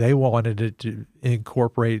they wanted it to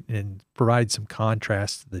incorporate and provide some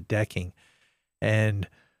contrast to the decking. And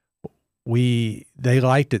they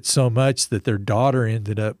liked it so much that their daughter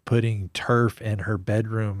ended up putting turf in her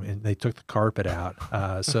bedroom and they took the carpet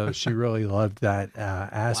out. So she really loved that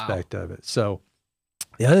aspect of it. So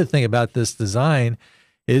the other thing about this design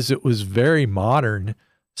is it was very modern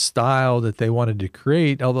style that they wanted to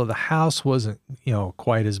create, although the house wasn't,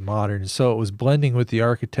 quite as modern. So it was blending with the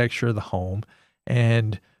architecture of the home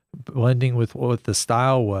and blending with what the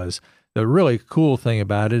style was. The really cool thing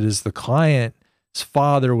about it is the client's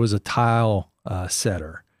father was a tile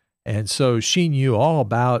setter. And so she knew all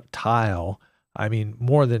about tile. I mean,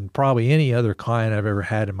 more than probably any other client I've ever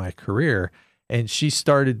had in my career. And she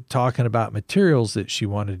started talking about materials that she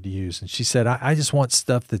wanted to use. And she said, I just want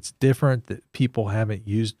stuff that's different that people haven't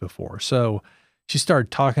used before. So she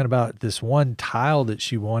started talking about this one tile that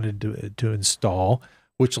she wanted to install,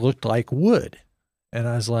 which looked like wood. And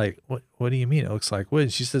I was like, what do you mean it looks like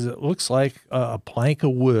wood? She says, it looks like a plank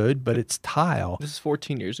of wood, but it's tile. This is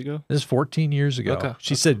 14 years ago? This is 14 years ago. Okay.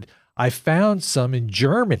 She said, I found some in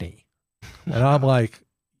Germany. And I'm like,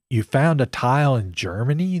 you found a tile in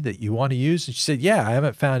Germany that you want to use? And she said, yeah, I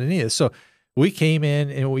haven't found any of this. So we came in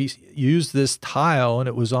and we used this tile and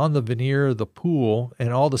it was on the veneer of the pool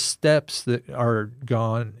and all the steps that are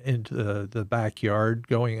gone into the backyard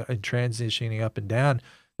going and transitioning up and down.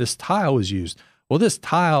 This tile was used. Well, this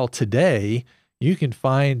tile today you can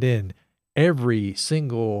find in every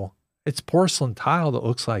single, it's porcelain tile that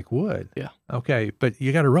looks like wood. Yeah. Okay. But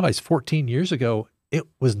you got to realize 14 years ago, it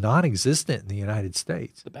was non-existent in the United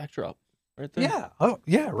States. The backdrop right there. Yeah. Oh,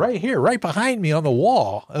 yeah. Right here, right behind me on the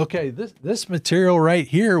wall. Okay. This material right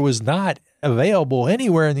here was not available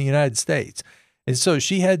anywhere in the United States. And so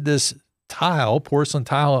she had this tile, porcelain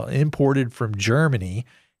tile imported from Germany,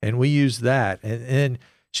 and we used that. And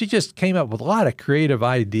she just came up with a lot of creative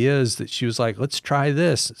ideas that she was like, let's try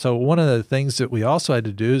this. So one of the things that we also had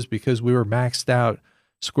to do is because we were maxed out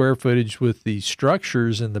square footage with the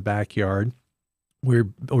structures in the backyard, we're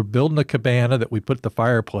building a cabana that we put the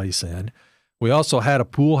fireplace in. We also had a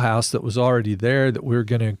pool house that was already there that we were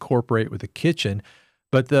going to incorporate with the kitchen,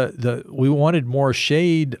 but we wanted more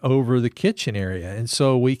shade over the kitchen area. And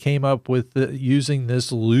so we came up with using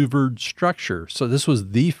this louvered structure. So this was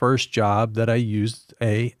the first job that I used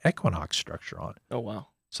a Equinox structure on. Oh, wow.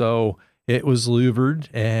 So it was louvered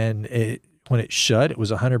and when it shut, it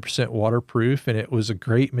was 100% waterproof and it was a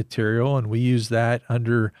great material. And we used that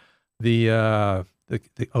under the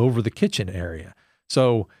over the kitchen area.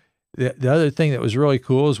 So the other thing that was really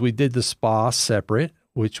cool is we did the spa separate,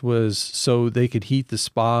 which was so they could heat the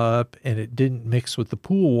spa up and it didn't mix with the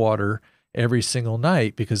pool water every single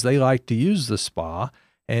night because they like to use the spa.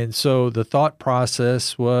 And so the thought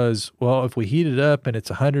process was, well, if we heat it up and it's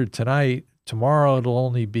 100 tonight, tomorrow it'll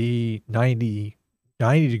only be 90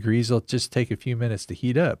 degrees. It'll just take a few minutes to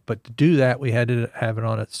heat up. But to do that, we had to have it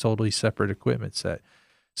on a totally separate equipment set.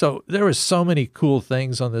 So there was so many cool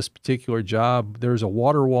things on this particular job. There was a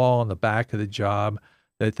water wall on the back of the job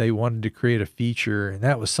that they wanted to create a feature. And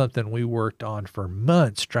that was something we worked on for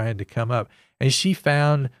months trying to come up. And she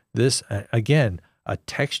found this, again, a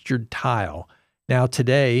textured tile. Now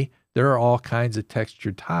today, there are all kinds of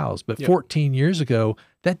textured tiles, but 14 years ago,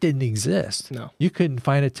 that didn't exist. No. You couldn't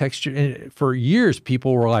find a texture. And for years,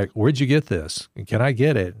 people were like, where'd you get this? Can I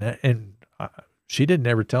get it? And she didn't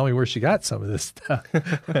ever tell me where she got some of this stuff.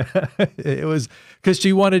 It was because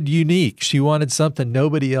she wanted unique. She wanted something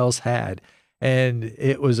nobody else had. And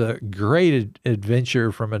it was a great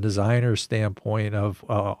adventure from a designer standpoint of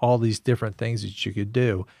all these different things that you could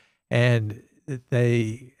do. And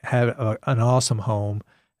they have an awesome home.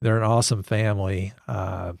 They're an awesome family.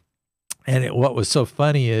 And what was so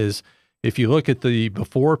funny is if you look at the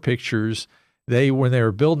before pictures, when they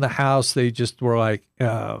were building the house, they just were like,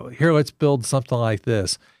 here, let's build something like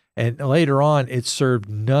this. And later on, it served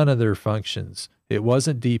none of their functions. It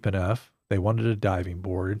wasn't deep enough. They wanted a diving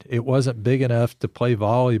board. It wasn't big enough to play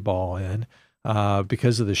volleyball in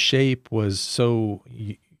because of the shape was so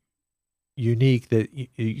unique that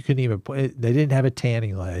you couldn't even play. They didn't have a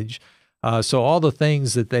tanning ledge. So all the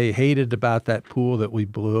things that they hated about that pool that we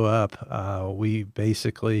blew up, we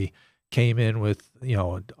basically came in with,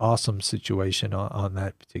 an awesome situation on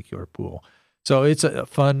that particular pool. So it's a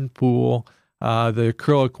fun pool. The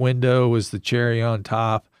acrylic window was the cherry on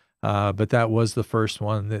top, but that was the first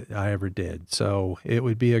one that I ever did. So it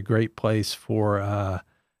would be a great place for,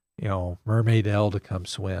 Mermaid Elle to come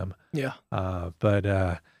swim. Yeah.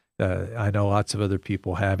 But I know lots of other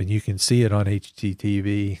people have, and you can see it on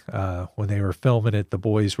HGTV. When they were filming it, the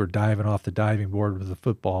boys were diving off the diving board with the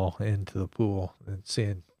football into the pool and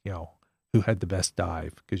seeing, who had the best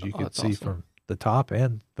dive, because you could see from the top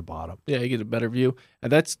and the bottom. Yeah, you get a better view.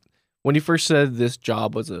 And that's when you first said this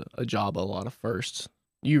job was a job, a lot of firsts.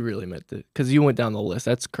 You really meant it, because you went down the list.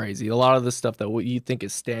 That's crazy. A lot of the stuff that what you think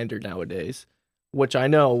is standard nowadays, which I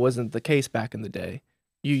know wasn't the case back in the day,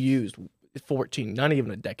 you used 14, not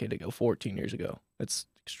even a decade ago, 14 years ago. It's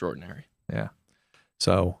extraordinary. Yeah.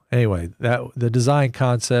 So anyway, the design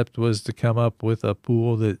concept was to come up with a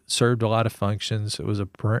pool that served a lot of functions. It was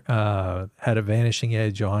had a vanishing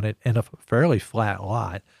edge on it and a fairly flat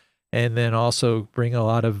lot, and then also bring a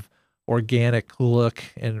lot of organic look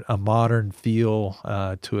and a modern feel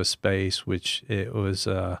to a space, which it was,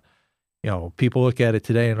 people look at it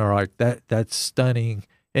today and are like, that's stunning.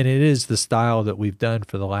 And it is the style that we've done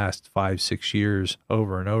for the last 5-6 years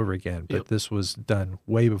over and over again. But this was done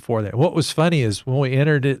way before that. What was funny is when we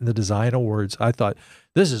entered it in the design awards, I thought,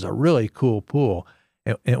 this is a really cool pool.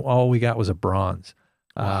 And all we got was a bronze.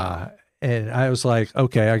 Wow. And I was like,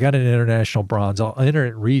 okay, I got an international bronze. I'll enter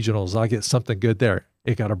it in regionals. I'll get something good there.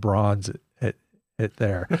 It got a bronze at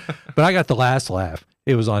there. But I got the last laugh.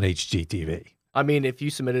 It was on HGTV. I mean, if you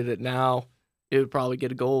submitted it now, it would probably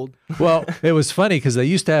get a gold. Well, it was funny because they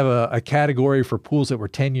used to have a category for pools that were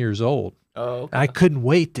 10 years old. Oh, okay. I couldn't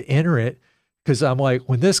wait to enter it because I'm like,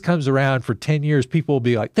 when this comes around for 10 years, people will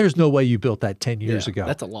be like, there's no way you built that 10 years ago.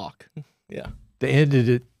 That's a lock. Yeah. They ended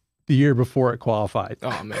it the year before it qualified.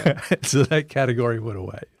 Oh, man. So that category went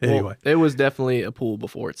away. Anyway. Well, it was definitely a pool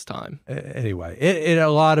before its time. Anyway, a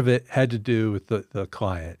lot of it had to do with the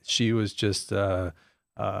client. She was just a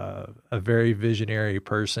very visionary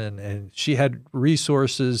person, and she had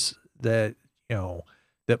resources that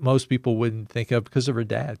that most people wouldn't think of because of her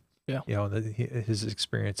dad. Yeah, his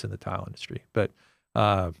experience in the tile industry. But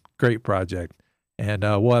great project, and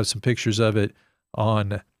we'll have some pictures of it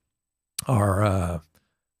on our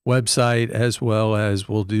website, as well as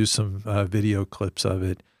we'll do some video clips of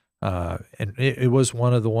it. And it was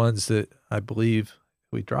one of the ones that I believe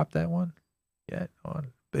we dropped that one yet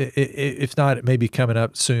on. If not, it may be coming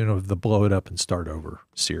up soon of the Blow It Up and Start Over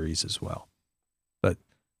series as well. But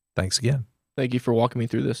thanks again. Thank you for walking me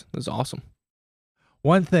through this. This is awesome.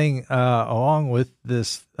 One thing, along with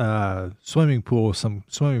this swimming pool, some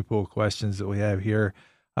swimming pool questions that we have here.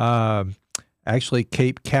 Actually,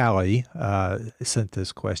 Cape Cali sent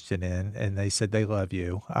this question in, and they said they love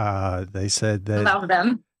you. They said that Love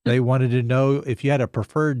them. they wanted to know if you had a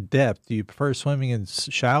preferred depth. Do you prefer swimming in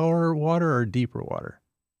shallower water or deeper water?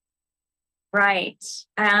 Right.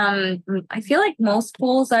 I feel like most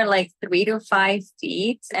pools are like 3 to 5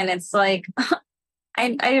 feet, and it's like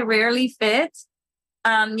I rarely fit.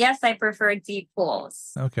 Yes, I prefer deep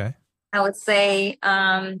pools. Okay. I would say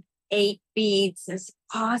 8 feet is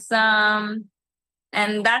awesome,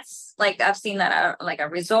 and that's like I've seen that at like a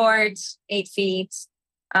resort, 8 feet.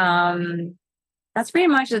 That's pretty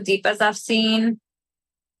much the deepest I've seen.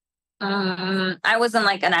 I was in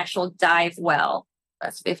like an actual dive well.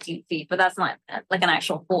 That's 15 feet, but that's not like an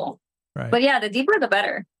actual pool. Right. But yeah, the deeper the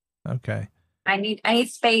better. Okay. I need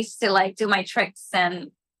space to like do my tricks and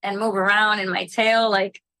move around in my tail.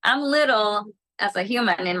 Like I'm little as a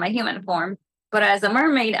human in my human form, but as a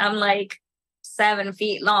mermaid, I'm like 7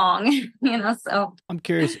 feet long. So I'm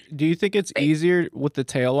curious. Do you think it's easier with the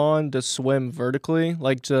tail on to swim vertically,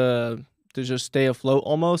 like to just stay afloat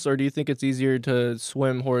almost, or do you think it's easier to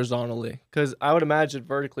swim horizontally? Because I would imagine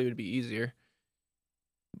vertically would be easier.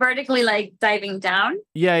 Vertically, like diving down.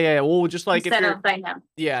 Yeah. Well, just like instead if you're of diving down.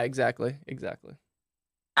 Yeah, exactly.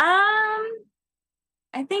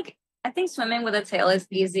 I think swimming with a tail is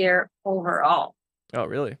easier overall. Oh,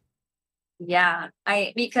 really? Yeah,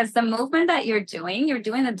 because the movement that you're doing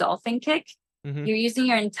the dolphin kick. Mm-hmm. You're using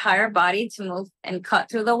your entire body to move and cut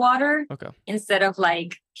through the water. Okay. Instead of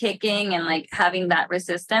like kicking and like having that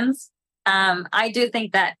resistance. I do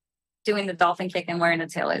think that doing the dolphin kick and wearing a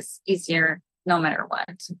tail is easier no matter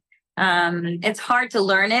what. It's hard to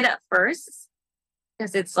learn it at first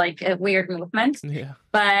because it's like a weird movement. Yeah.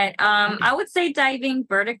 But I would say diving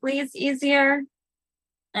vertically is easier.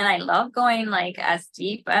 And I love going like as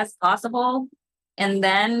deep as possible and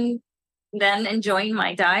then enjoying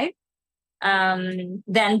my dive.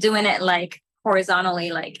 Then doing it like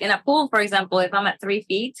horizontally, like in a pool, for example, if I'm at 3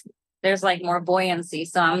 feet, there's like more buoyancy.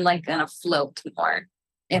 So I'm like gonna float more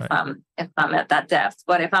if I'm at that depth.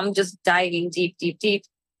 But if I'm just diving deep,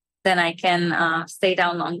 then I can stay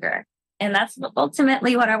down longer. And that's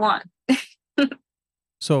ultimately what I want.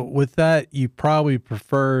 So with that, you probably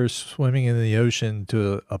prefer swimming in the ocean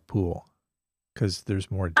to a pool. because there's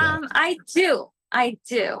more depth? I do.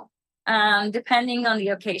 Depending on the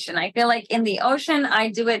occasion. I feel like in the ocean, I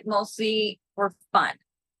do it mostly for fun.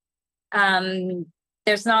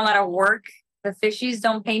 There's not a lot of work. The fishies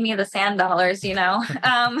don't pay me the sand dollars, you know.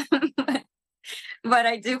 But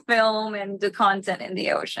I do film and do content in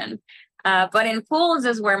the ocean. But in pools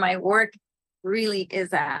is where my work really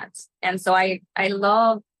is at. And so I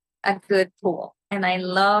love a good pool, and I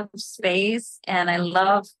love space, and I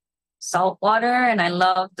love salt water, and I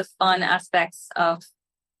love the fun aspects of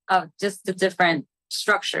just the different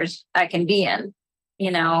structures I can be in.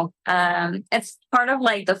 You know, it's part of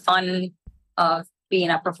like the fun of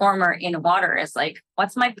being a performer in water is like,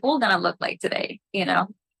 what's my pool gonna look like today? You know,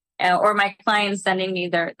 or my clients sending me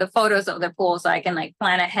the photos of their pool so I can like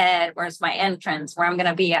plan ahead. Where's my entrance? Where I'm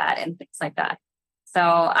gonna be at, and things like that. So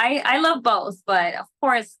I love both, but of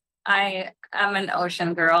course I'm an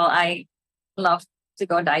ocean girl. I love to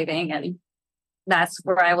go diving, and that's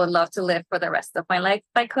where I would love to live for the rest of my life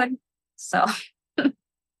if I could. So,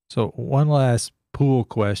 So one last pool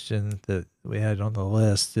question that we had on the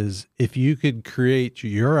list is, if you could create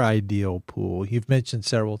your ideal pool, you've mentioned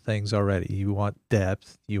several things already. You want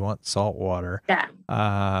depth, you want salt water. yeah,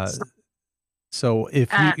 So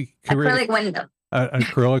if you acrylic window. An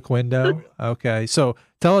acrylic window. Okay. So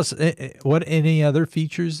tell us what any other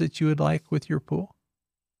features that you would like with your pool?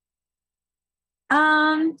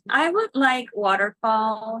 I would like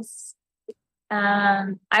waterfalls.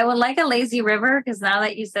 I would like a lazy river, because now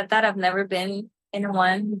that you said that, I've never been in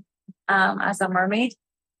one as a mermaid.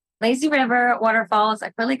 Lazy river, waterfalls,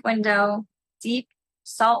 acrylic window, deep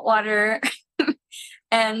salt water.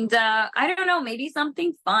 And I don't know, maybe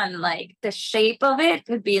something fun, like the shape of it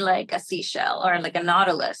could be like a seashell or like a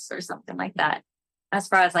nautilus or something like that, as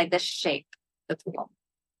far as like the shape of the pool.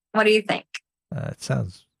 What do you think? It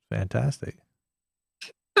sounds fantastic.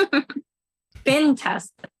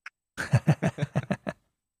 Fantastic.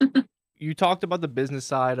 You talked about the business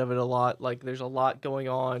side of it a lot. Like there's a lot going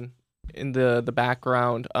on in the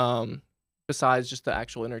background besides just the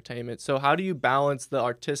actual entertainment. So how do you balance the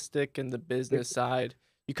artistic and the business side?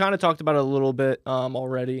 You kind of talked about it a little bit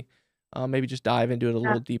already. Maybe just dive into it a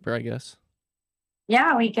little deeper, I guess.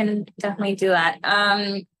 Yeah, we can definitely do that.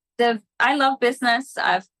 I love business.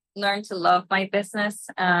 I've learned to love my business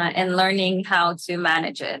and learning how to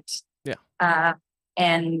manage it. Yeah.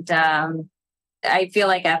 And I feel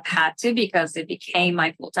like I've had to, because it became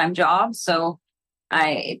my full-time job. So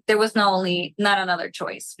there was not another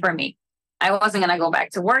choice for me. I wasn't going to go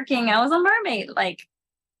back to working. I was a mermaid. Like,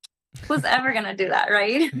 who's ever going to do that,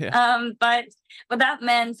 right? Yeah. But that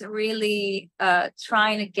meant really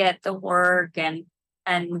trying to get the work and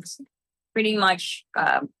pretty much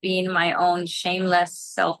being my own shameless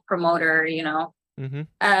self-promoter, you know.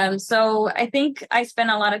 Mm-hmm. So I think I spent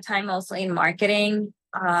a lot of time mostly in marketing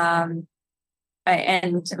and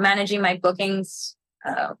managing my bookings.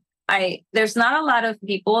 There's not a lot of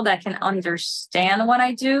people that can understand what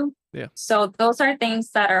I do. Yeah. So those are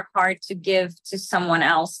things that are hard to give to someone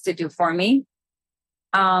else to do for me.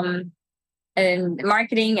 And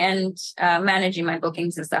marketing and managing my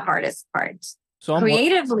bookings is the hardest part. So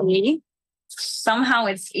creatively, somehow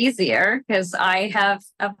it's easier, because I've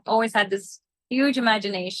always had this huge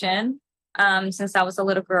imagination since I was a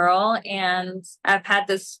little girl, and I've had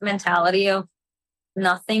this mentality of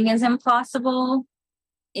nothing is impossible.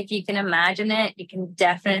 If you can imagine it, you can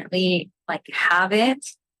definitely like have it.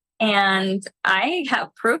 And I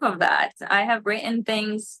have proof of that. I have written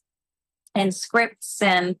things and scripts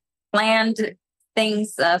and planned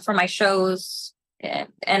things for my shows,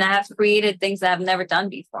 and I have created things that I've never done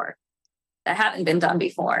before, that haven't been done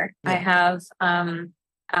before. Yeah. I have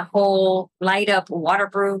a whole light up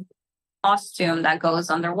waterproof costume that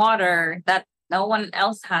goes underwater that no one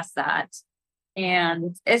else has that.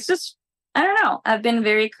 And it's just, I don't know. I've been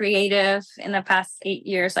very creative in the past 8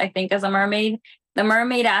 years, I think, as a mermaid. The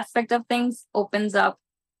mermaid aspect of things opens up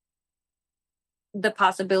the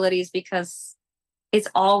possibilities, because it's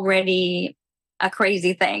already a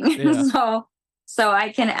crazy thing. Yeah. So I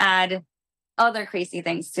can add other crazy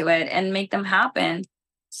things to it and make them happen.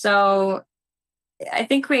 So I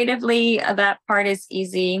think creatively that part is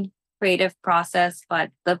easy, creative process,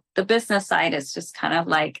 but the business side is just kind of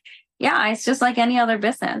like, yeah, it's just like any other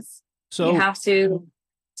business. So you have to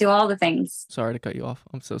do all the things. Sorry to cut you off.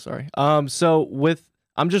 I'm so sorry. I'm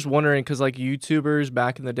just wondering, because like YouTubers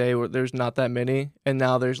back in the day, there's not that many, and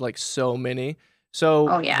now there's like so many.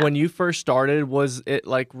 So when you first started, was it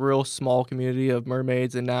like real small community of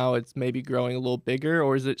mermaids, and now it's maybe growing a little bigger,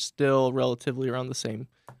 or is it still relatively around the same?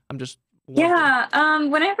 I'm just wondering. Yeah.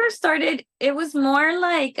 When I first started, it was more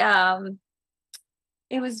like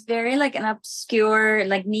it was very like an obscure,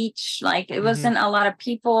 like niche, like it wasn't a lot of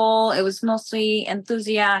people. It was mostly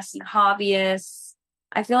enthusiasts and hobbyists.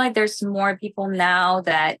 I feel like there's more people now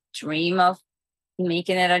that dream of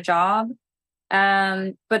making it a job.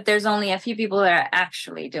 But there's only a few people that are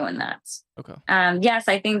actually doing that. Okay. Yes,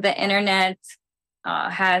 I think the internet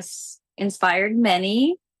has inspired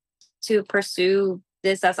many to pursue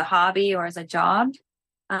this as a hobby or as a job.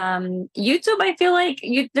 YouTube, I feel like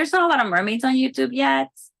there's not a lot of mermaids on YouTube yet.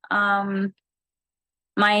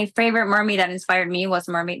 My favorite mermaid that inspired me was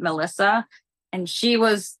Mermaid Melissa, and she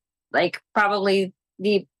was like probably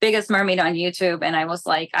the biggest mermaid on YouTube. And I was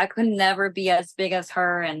like, I could never be as big as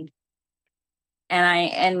her. And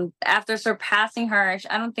after surpassing her,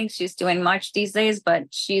 I don't think she's doing much these days, but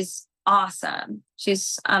she's awesome.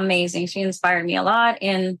 She's amazing. She inspired me a lot.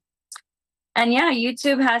 And yeah,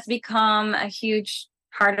 YouTube has become a huge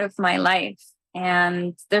part of my life.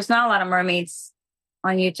 And there's not a lot of mermaids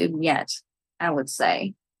on YouTube yet, I would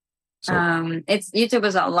say. So, YouTube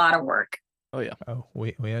is a lot of work. Oh yeah. oh,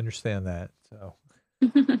 we understand that. So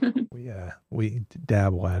we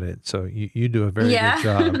dabble at it. So you do a very good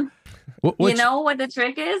job. You know what the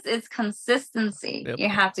trick is? It's consistency. Yep. You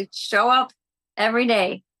have to show up every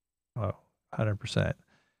day. Oh, 100%.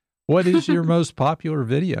 What is your most popular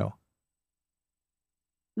video?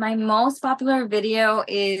 My most popular video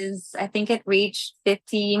is, I think it reached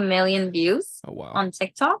 50 million views Oh wow. on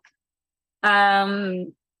TikTok.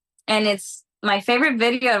 And it's my favorite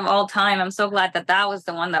video of all time. I'm so glad that was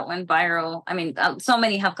the one that went viral. I mean, so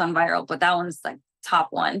many have gone viral, but that one's like top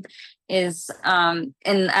one. Is at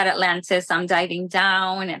Atlantis, I'm diving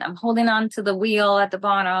down and I'm holding on to the wheel at the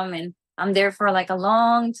bottom, and I'm there for like a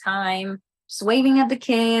long time, just waving at the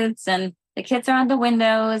kids, and the kids are on the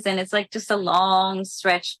windows, and it's like just a long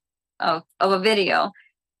stretch of a video.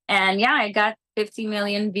 And yeah, I got 50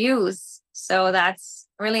 million views. So that's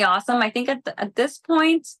really awesome. I think at this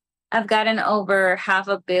point, I've gotten over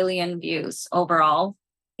 500 million views overall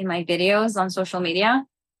in my videos on social media,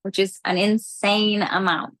 which is an insane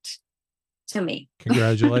amount to me.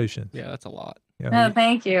 Congratulations. Yeah, that's a lot. You know, No,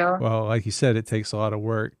 thank you. well, like you said, it takes a lot of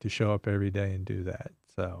work to show up every day and do that.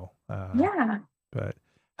 So, Yeah. but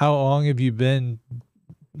how long have you been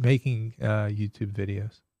making YouTube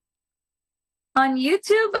videos? On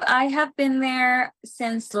YouTube, I have been there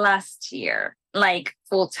since last year, like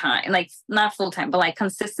full time, like not full time, but like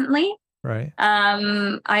consistently. Right.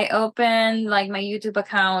 I opened like my YouTube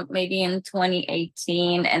account maybe in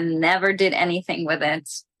 2018 and never did anything with it.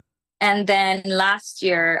 And then last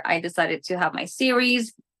year I decided to have my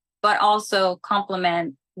series, but also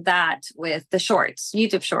complement that with the shorts,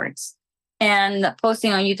 YouTube shorts, and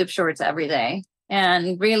posting on YouTube shorts every day.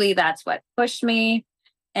 And really that's what pushed me.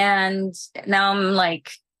 And now I'm like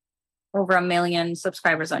over 1 million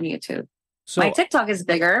subscribers on YouTube. So my TikTok is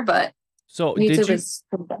bigger, but so YouTube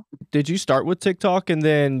did you start with TikTok and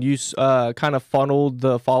then you kind of funneled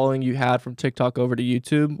the following you had from TikTok over to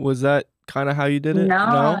YouTube? Was that kind of how you did it?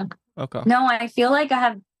 No. Okay. No, I feel like I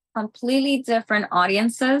have completely different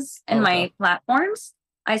audiences in my platforms.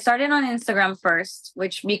 I started on Instagram first,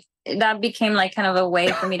 which that became like kind of a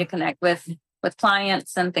way for me to connect with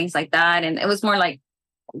clients and things like that. And it was more like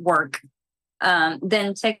work.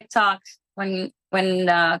 Then TikTok, when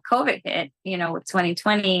COVID hit, with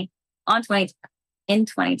 2020, in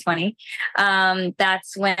 2020,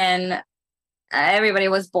 that's when everybody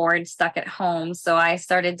was bored, stuck at home. So I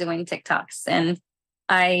started doing TikToks, and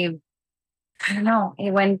I don't know,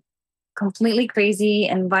 it went completely crazy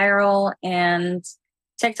and viral. And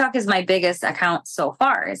TikTok is my biggest account so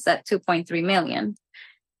far. It's at 2.3 million.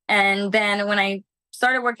 And then when I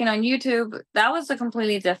started working on YouTube, that was a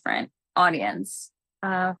completely different audience.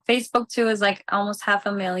 Facebook too is like almost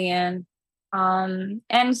 500,000.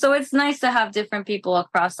 And so it's nice to have different people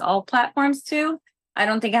across all platforms too. I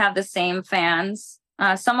don't think I have the same fans.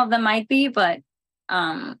 Some of them might be, but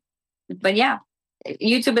yeah,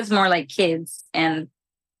 YouTube is more like kids and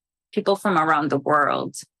people from around the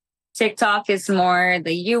world. TikTok is more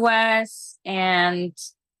the US and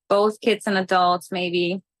both kids and adults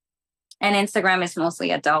maybe. And Instagram is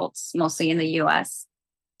mostly adults, mostly in the US.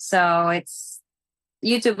 So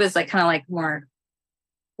YouTube is like kind of like more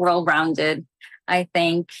well-rounded, I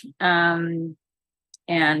think. And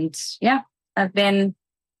yeah, my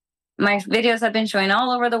videos have been showing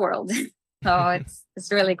all over the world. So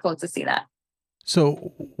it's really cool to see that.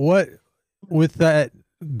 So what's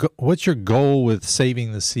your goal with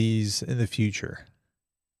Saving the Seas in the future?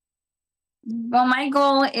 Well, my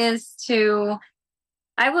goal is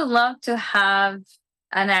I would love to have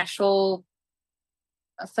an actual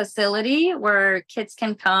facility where kids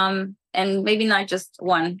can come, and maybe not just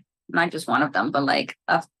one, not just one of them, but like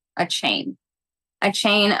a chain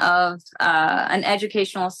of an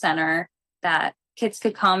educational center that kids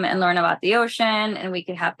could come and learn about the ocean, and we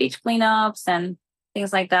could have beach cleanups and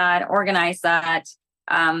things like that, organize that.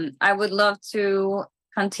 I would love to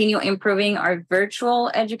continue improving our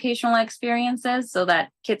virtual educational experiences so that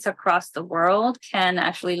kids across the world can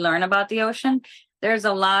actually learn about the ocean. There's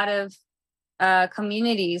a lot of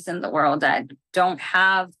communities in the world that don't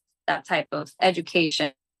have that type of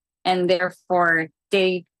education, and therefore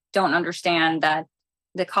they don't understand that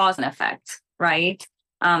the cause and effect, right?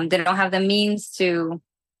 They don't have the means to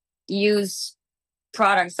use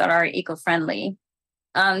products that are eco-friendly.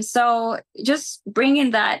 So just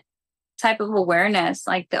bringing that type of awareness,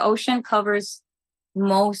 like the ocean covers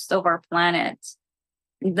most of our planet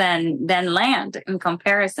than land in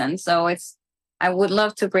comparison. So I would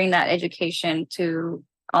love to bring that education to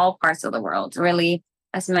all parts of the world, really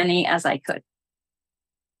as many as I could.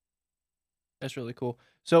 That's really cool.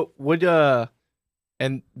 So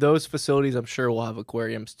and those facilities, I'm sure, will have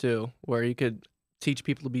aquariums too, where you could teach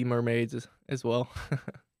people to be mermaids as well.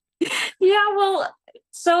 Yeah, well,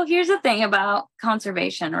 so here's the thing about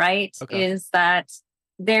conservation, right? Okay. Is that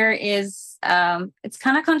there is, it's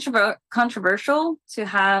kind of controversial to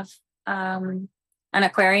have an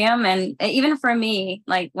aquarium. And even for me,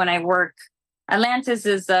 like when I work, Atlantis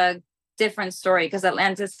is a different story because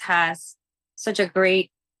Atlantis has such a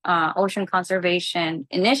great ocean conservation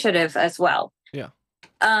initiative as well. Yeah.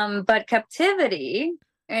 But captivity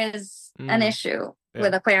is an issue Yeah.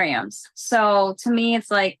 with aquariums. So to me, it's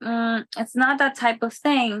like, it's not that type of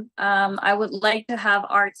thing. I would like to have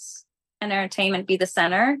arts and entertainment be the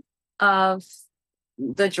center of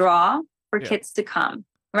the draw for kids to come,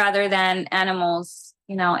 rather than animals,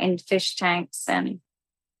 in fish tanks and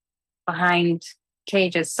behind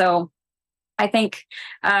cages. So I think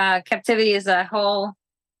captivity is a whole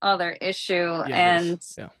other issue. And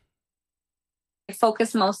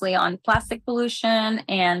focus mostly on plastic pollution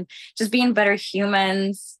and just being better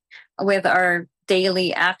humans with our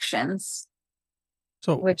daily actions,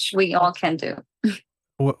 which we all can do.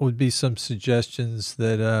 What would be some suggestions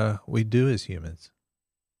that we do as humans?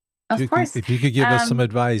 Of course. If you could give us some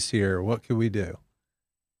advice here, what could we do?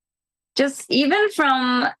 Just even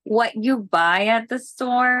from what you buy at the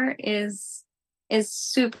store is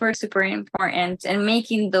super, super important, and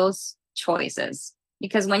making those choices.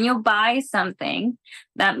 Because when you buy something,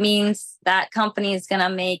 that means that company is going to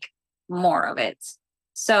make more of it.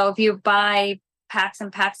 So if you buy packs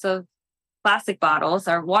and packs of plastic bottles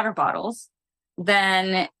or water bottles,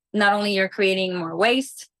 then not only you're creating more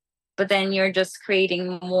waste, but then you're just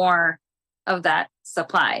creating more of that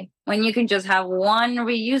supply. When you can just have one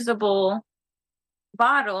reusable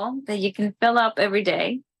bottle that you can fill up every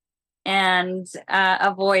day and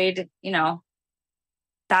avoid,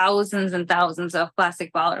 thousands and thousands of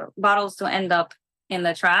plastic bottles to end up in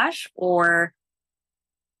the trash or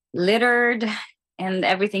littered, and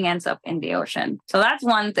everything ends up in the ocean. So that's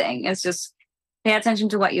one thing. It's just pay attention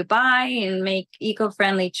to what you buy and make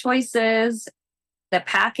eco-friendly choices, the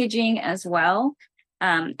packaging as well.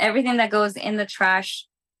 Everything that goes in the trash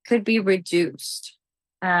could be reduced.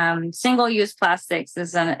 Single-use plastics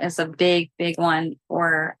is a big, big one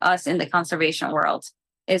for us in the conservation world,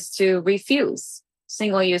 is to refuse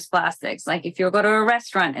single-use plastics. Like if you go to a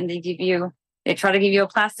restaurant and they try to give you a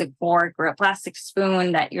plastic fork or a plastic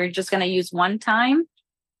spoon that you're just going to use one time,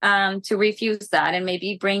 to refuse that and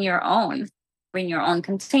maybe bring your own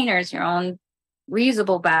containers, your own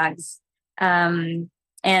reusable bags, and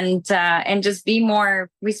just be more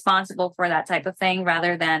responsible for that type of thing,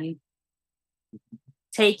 rather than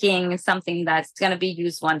taking something that's going to be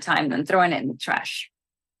used one time and throwing it in the trash.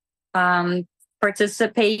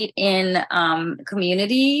 Participate in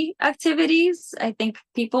community activities. I think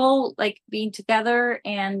people like being together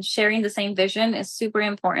and sharing the same vision is super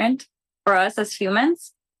important for us as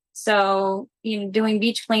humans. So, doing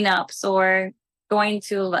beach cleanups or going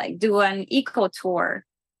to do an eco tour,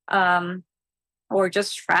 or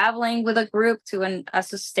just traveling with a group to a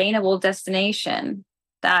sustainable destination.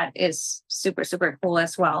 That is super, super cool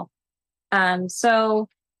as well. So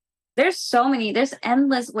there's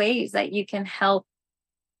endless ways that you can help,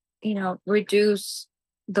 reduce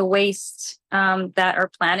the waste that our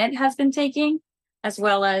planet has been taking, as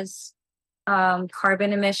well as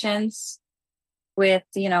carbon emissions with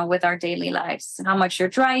our daily lives, how much you're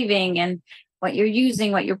driving and what you're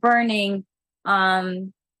using, what you're burning,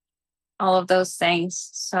 all of those things.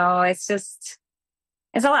 So it's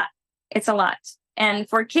a lot. It's a lot. And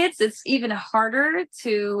for kids, it's even harder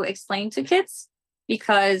to explain to kids,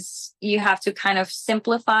 because you have to kind of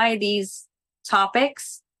simplify these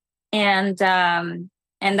topics and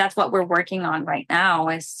And that's what we're working on right now,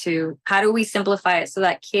 is to how do we simplify it so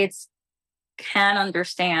that kids can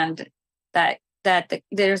understand that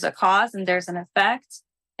there's a cause and there's an effect,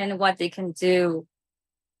 and what they can do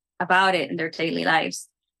about it in their daily lives.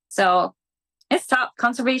 So it's tough.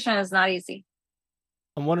 Conservation is not easy.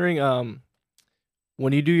 I'm wondering,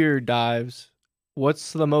 when you do your dives,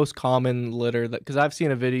 what's the most common litter that, because I've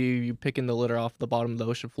seen a video of you picking the litter off the bottom of the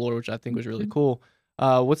ocean floor, which I think was really cool.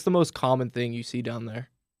 What's the most common thing you see down there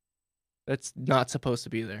that's not supposed to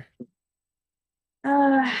be there?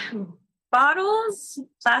 Bottles,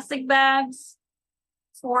 plastic bags,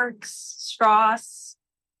 forks, straws.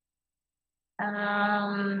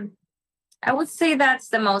 I would say that's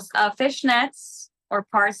the most, fish nets or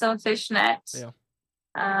parts of fish nets. Yeah.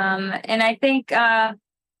 And I think, those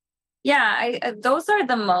are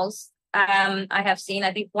the most I have seen.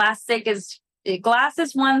 I think glass is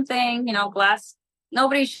one thing, glass,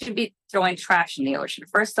 nobody should be throwing trash in the ocean,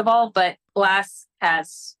 first of all, but glass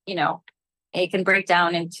has, it can break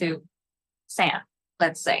down into sand,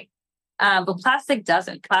 let's say. But plastic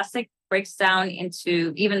doesn't. Plastic breaks down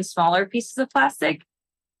into even smaller pieces of plastic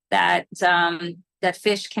that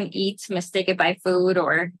fish can eat, mistake it by food,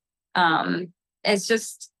 or it's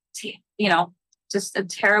just just a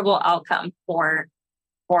terrible outcome for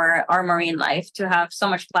our marine life to have so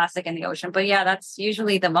much plastic in the ocean. But yeah, that's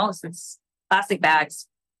usually the most. It's plastic bags,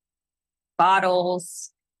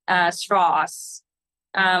 bottles, straws.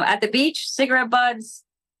 At the beach, cigarette butts,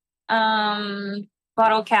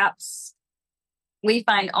 bottle caps. We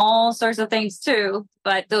find all sorts of things too,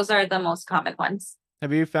 but those are the most common ones.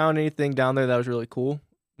 Have you found anything down there that was really cool?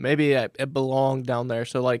 Maybe it belonged down there.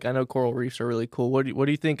 So, like, I know coral reefs are really cool. What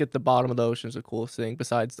do you think at the bottom of the ocean is the coolest thing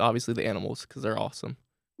besides obviously the animals, because they're awesome?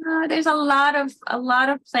 There's a lot of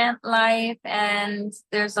plant life, and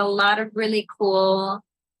there's a lot of really cool,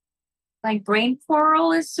 like, brain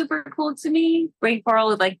coral is super cool to me. Brain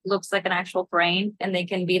coral looks like an actual brain, and they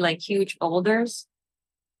can be like huge boulders.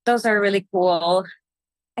 Those are really cool.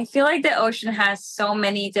 I feel like the ocean has so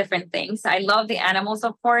many different things. I love the animals,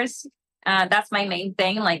 of course. That's my main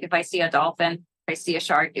thing. Like, if I see a dolphin, if I see a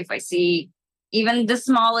shark, if I see even the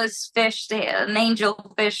smallest fish, an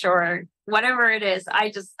angelfish or whatever it is,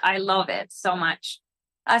 I love it so much.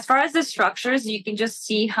 As far as the structures, you can just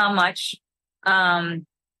see how much the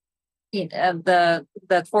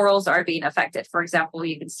corals are being affected. For example,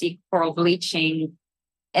 you can see coral bleaching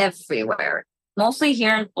everywhere. Mostly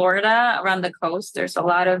here in Florida, around the coast, there's a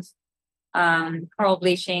lot of coral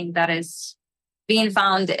bleaching that is being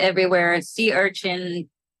found everywhere. Sea urchin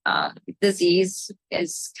disease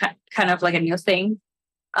is kind of like a new thing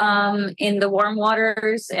in the warm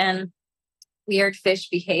waters, and weird fish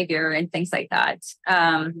behavior and things like that.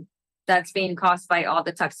 That's being caused by all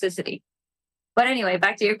the toxicity. But anyway,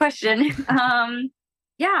 back to your question. I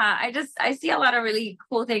see a lot of really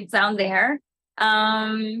cool things down there.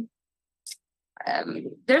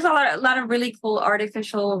 There's a lot of really cool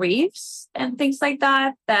artificial reefs and things like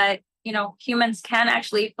that humans can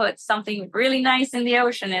actually put something really nice in the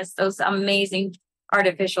ocean. Is those amazing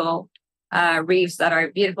artificial reefs that are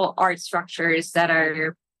beautiful art structures that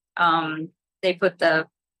are they put the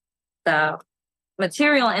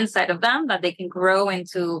material inside of them that they can grow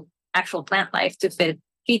into actual plant life to feed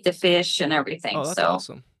the fish and everything. Oh, that's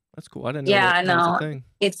awesome. That's cool. I didn't know that was a thing.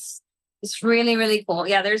 It's really, really cool.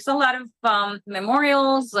 Yeah, there's a lot of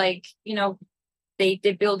memorials, they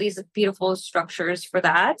build these beautiful structures for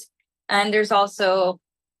that. And there's also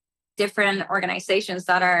different organizations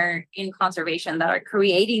that are in conservation that are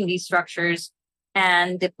creating these structures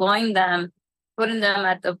and deploying them, putting them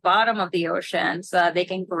at the bottom of the ocean so that they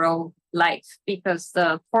can grow life, because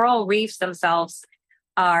the coral reefs themselves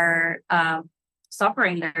are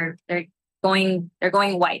suffering. They're going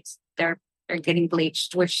white. They're getting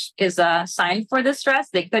bleached, which is a sign for the stress.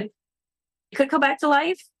 They could come back to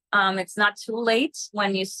life. It's not too late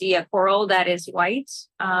when you see a coral that is white,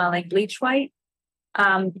 like bleach white.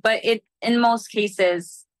 But in most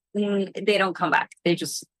cases, they don't come back. They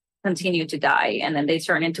just continue to die, and then they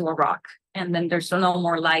turn into a rock, and then there's no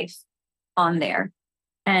more life on there.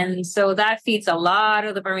 And so that feeds a lot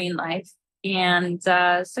of the marine life. And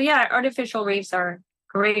artificial reefs are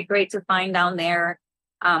great to find down there.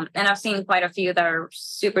 And I've seen quite a few that are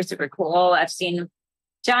super, super cool. I've seen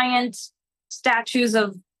giant statues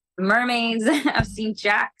of mermaids. I've seen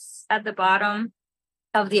jacks at the bottom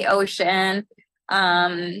of the ocean.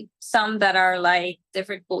 Some that are like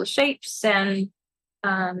different cool shapes. And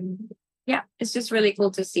it's just really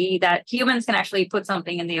cool to see that humans can actually put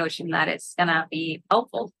something in the ocean that is going to be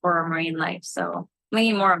helpful for our marine life. So we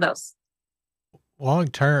need more of those. Long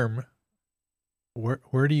term,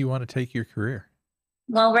 where do you want to take your career?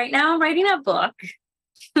 Well, right now I'm writing a book.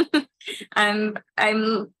 I'm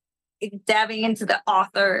dabbing into the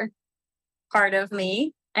author part of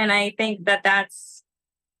me, and I think that that's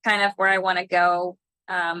kind of where I want to go.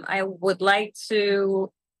 I would like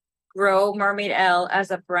to grow Mermaid Elle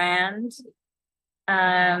as a brand.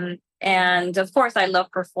 And of course, I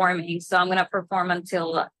love performing, so I'm going to perform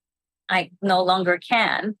until I no longer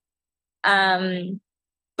can.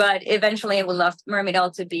 But eventually, I would love Mermaid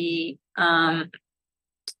Elle to be kind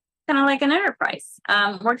of like an enterprise.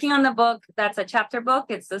 Working on the book, that's a chapter book.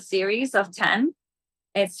 It's a series of 10.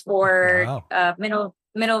 It's for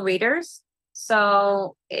middle readers.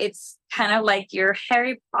 So it's kind of like your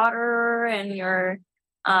Harry Potter and your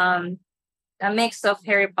a mix of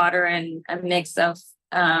Harry Potter and a mix of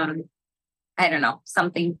I don't know,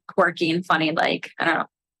 something quirky and funny, like, I don't know,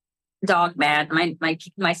 Dog Man.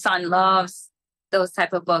 My son loves those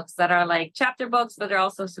type of books that are like chapter books, but they're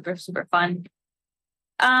also super, super fun.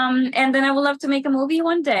 And then I would love to make a movie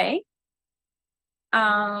one day.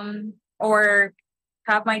 Or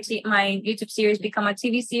have my YouTube series become a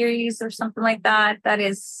TV series or something like that. That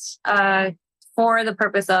is for the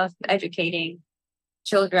purpose of educating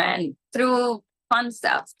children through fun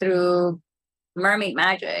stuff, through mermaid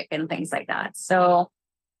magic and things like that. So,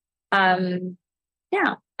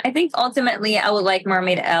 yeah, I think ultimately I would like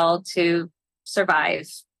Mermaid Elle to survive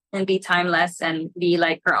and be timeless and be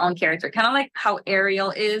like her own character, kind of like how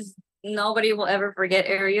Ariel is. Nobody will ever forget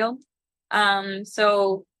Ariel.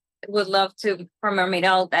 So would love to, for Mermaid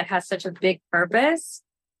Elle that has such a big purpose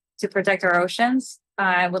to protect our oceans.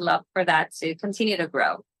 I would love for that to continue to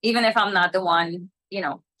grow, even if I'm not the one,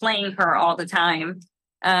 playing her all the time.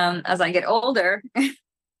 As I get older,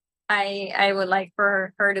 I would like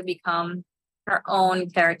for her to become her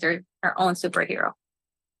own character, her own superhero.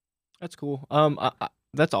 That's cool.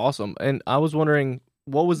 That's awesome. And I was wondering,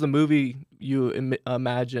 what was the movie you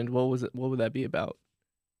imagined? What was it? What would that be about?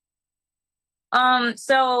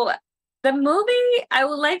 So the movie, I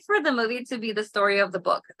would like for the movie to be the story of the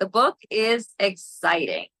book. The book is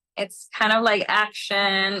exciting. It's kind of like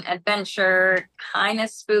action, adventure, kind of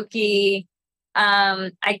spooky.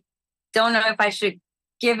 I don't know if I should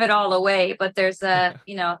give it all away, but there's a,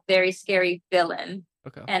 very scary villain.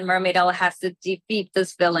 Okay. And Mermaid Elle has to defeat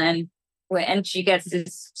this villain, and she gets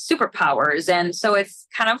his superpowers. And so it's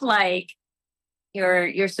kind of like your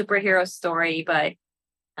superhero story, but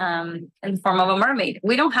in the form of a mermaid.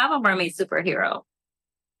 We don't have a mermaid superhero.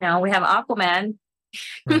 We have Aquaman,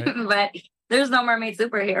 right. But there's no mermaid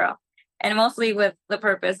superhero. And mostly with the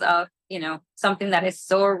purpose of, something that is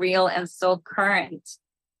so real and so current,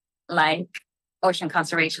 like ocean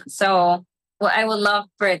conservation. So I would love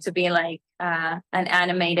for it to be like an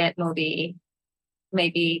animated movie,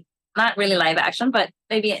 maybe not really live action, but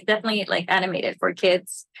maybe definitely like animated for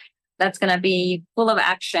kids. That's going to be full of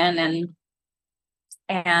action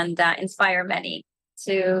and inspire many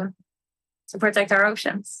to protect our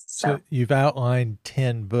oceans. So you've outlined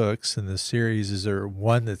 10 books in the series. Is there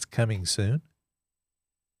one that's coming soon?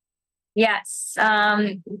 Yes.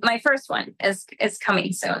 My first one is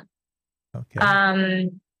coming soon. Okay.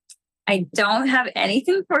 I don't have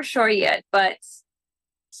anything for sure yet, but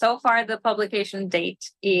so far the publication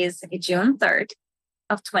date is June 3rd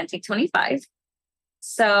of 2025.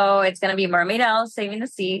 So it's going to be Mermaid Elle Saving the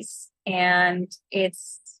Seas, and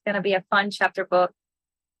it's going to be a fun chapter book.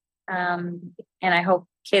 And I hope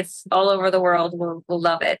kids all over the world will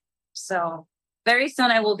love it. So very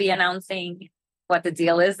soon I will be announcing what the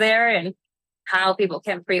deal is there and how people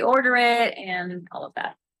can pre-order it and all of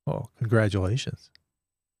that. Oh, congratulations.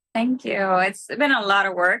 Thank you. It's been a lot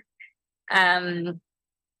of work.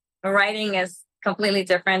 Writing is completely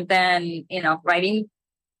different than, writing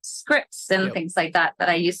scripts and things like that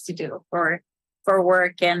I used to do for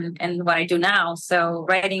work and what I do now. So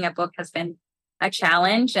writing a book has been a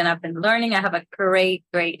challenge, and I've been learning. I have a great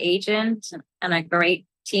agent and a great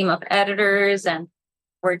team of editors, and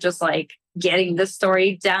we're just like getting the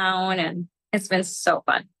story down, and it's been so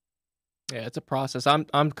fun. Yeah, it's a process.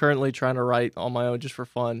 I'm currently trying to write on my own just for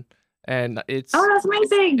fun, and that's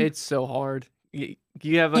amazing. It's so hard. You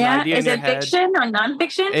have an idea in your head. Is it fiction or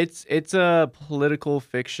nonfiction? It's a political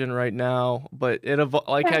fiction right now, but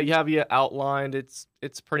how you have it outlined. It's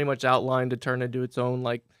pretty much outlined to turn into its own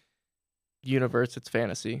like universe. It's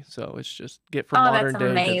fantasy, so it's just get from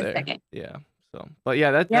modern day to there. Yeah. So, but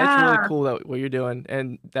yeah, that's really cool what you're doing,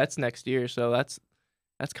 and that's next year. So that's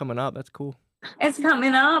coming up. That's cool. It's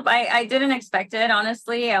coming up. I didn't expect it,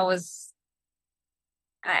 honestly. I was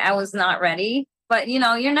not ready. But,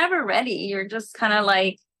 you're never ready. You're just kind of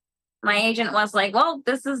like, my agent was like, well,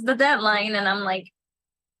 this is the deadline. And I'm like,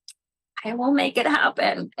 I will make it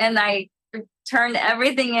happen. And I turned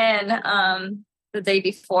everything in the day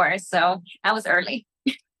before, so I was early.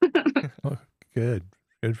 Oh, good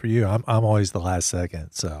for you. I'm always the last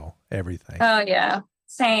second, so everything. Oh yeah,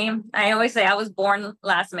 same. I always say I was born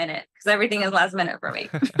last minute because everything is last minute for me.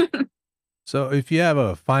 So if you have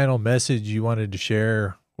a final message you wanted to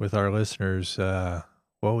share with our listeners,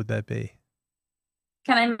 what would that be?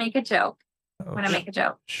 Can I make a joke? Oh, When I make a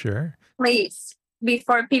joke, sure. please,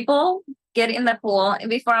 before people get in the pool, and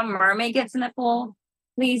before a mermaid gets in the pool,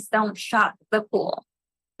 please don't shock the pool.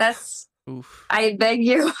 That's Oof. I beg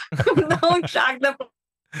you, don't shock the pool.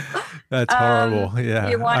 That's horrible. Yeah,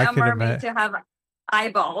 You want I a can mermaid to have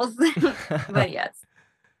eyeballs, but yes.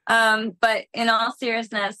 But in all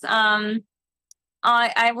seriousness,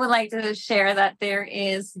 I would like to share that there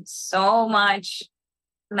is so much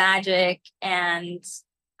magic and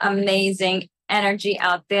amazing energy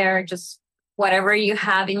out there. Just whatever you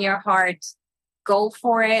have in your heart, go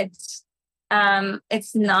for it.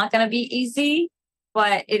 It's not going to be easy,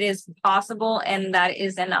 but it is possible, and that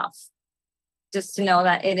is enough. Just to know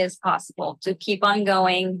that it is possible to keep on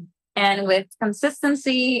going, and with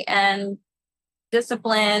consistency and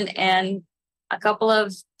discipline and a couple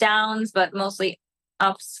of downs, but mostly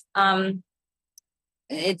ups.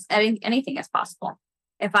 Anything is possible.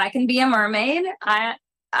 If I can be a mermaid,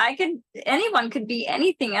 anyone could be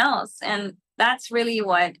anything else. And that's really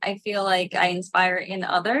what I feel like I inspire in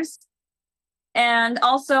others. And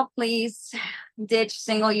also, please ditch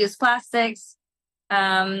single-use plastics,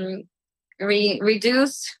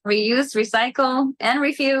 reduce, reuse, recycle, and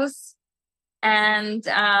refuse, and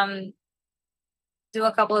do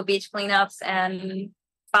a couple of beach cleanups and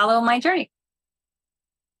follow my journey.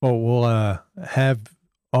 Well, we'll have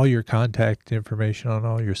all your contact information on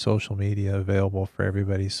all your social media available for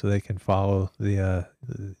everybody so they can follow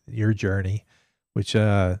your journey, which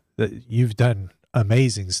that you've done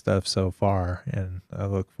amazing stuff so far, and I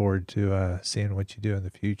look forward to seeing what you do in the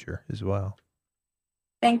future as well.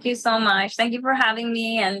 Thank you so much. Thank you for having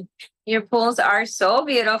me, and your pools are so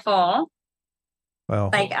beautiful. Well,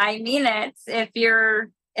 like, I mean it.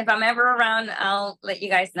 If I'm ever around, I'll let you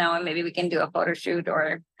guys know, and maybe we can do a photo shoot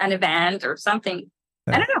or an event or something.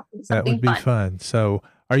 I don't know. That would be fun. So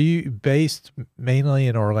are you based mainly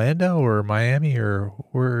in Orlando or Miami, or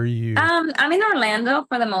where are you? I'm in Orlando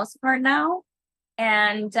for the most part now.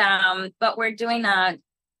 And but we're doing a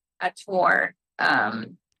tour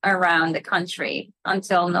around the country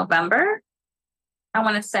until November, I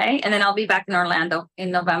want to say. And then I'll be back in Orlando in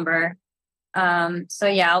November. So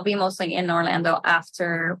yeah, I'll be mostly in Orlando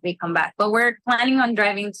after we come back. But we're planning on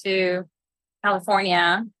driving to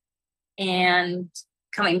California and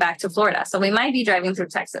coming back to Florida. So we might be driving through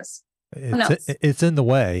Texas. It's in the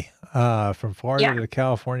way. From Florida to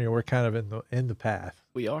California, we're kind of in the path.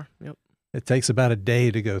 We are. Yep. It takes about a day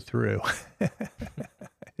to go through.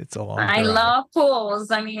 It's a long drive. I love pools.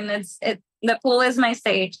 I mean, the pool is my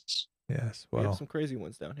stage. Yes, We well, have some crazy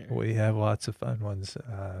ones down here. we have lots of fun ones,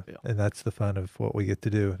 and that's the fun of what we get to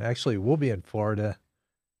do. Actually, we'll be in Florida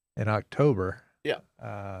in October. Yeah.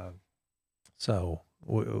 So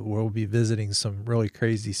we'll be visiting some really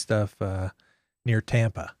crazy stuff near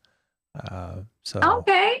Tampa.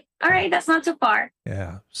 Okay. All right. That's not too far.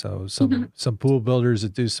 Yeah. So some pool builders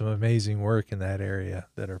that do some amazing work in that area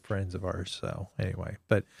that are friends of ours. So anyway,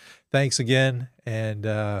 but thanks again, and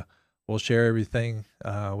we'll share everything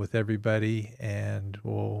with everybody, and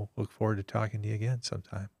we'll look forward to talking to you again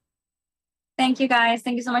sometime. Thank you, guys.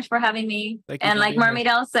 Thank you so much for having me. Thank you And for like being here. Mermaid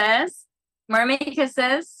Elle says, mermaid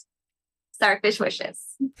kisses, starfish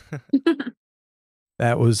wishes.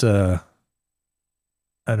 That was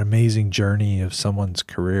an amazing journey of someone's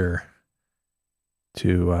career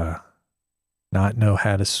to not know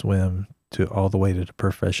how to swim to all the way to the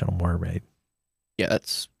professional mermaid. Yeah,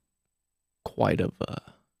 that's quite a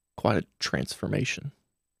transformation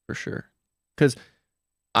for sure. Because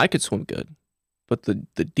I could swim good, but the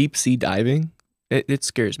deep sea diving, it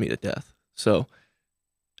scares me to death. So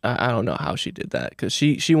I don't know how she did that, because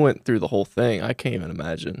she went through the whole thing. I can't even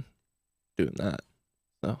imagine doing that.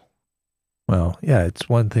 So. Well, yeah, it's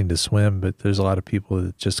one thing to swim, but there's a lot of people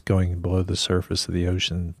that just going below the surface of the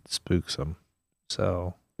ocean spooks them.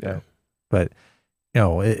 So, Yeah. But,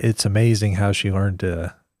 it's amazing how she learned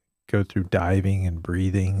to go through diving and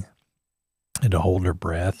breathing and to hold her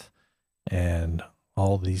breath and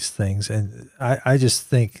all these things. And I just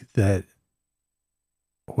think that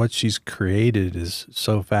what she's created is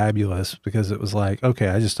so fabulous, because it was like, okay,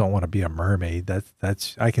 I just don't want to be a mermaid.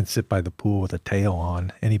 That's I can sit by the pool with a tail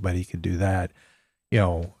on. Anybody could do that.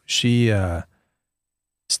 She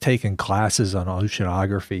taken classes on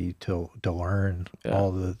oceanography to learn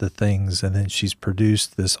all the things. And then she's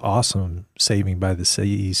produced this awesome Saving by the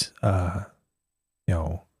Seas,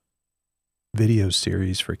 video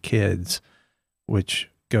series for kids, which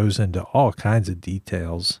goes into all kinds of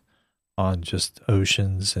details on just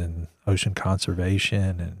oceans and ocean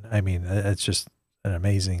conservation. And I mean, it's just an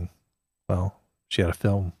amazing, she had a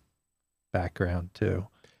film background too.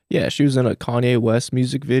 Yeah, she was in a Kanye West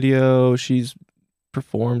music video. She's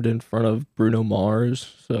performed in front of Bruno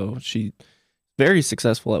Mars. So she's very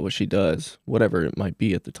successful at what she does, whatever it might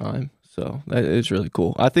be at the time. So that is really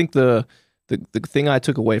cool. I think the thing I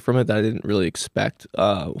took away from it that I didn't really expect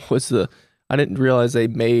was I didn't realize they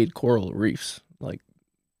made coral reefs. Like,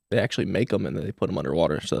 they actually make them and then they put them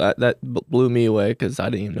underwater. So that blew me away because I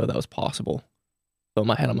didn't even know that was possible. So in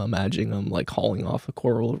my head, I'm imagining them like hauling off a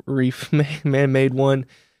coral reef, man-made one,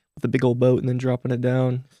 with a big old boat and then dropping it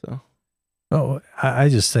down. So, I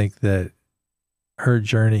just think that her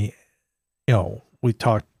journey, we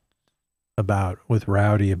talked about with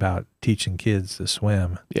Rowdy about teaching kids to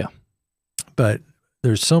swim. Yeah. But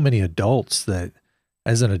there's so many adults that,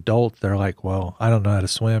 as an adult, they're like, well, I don't know how to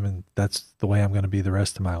swim, and that's the way I'm going to be the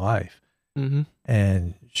rest of my life. Mm-hmm.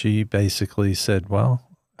 And she basically said, well,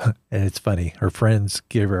 and it's funny, her friends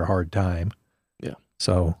gave her a hard time. Yeah.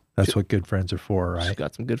 So that's what good friends are for, right? She's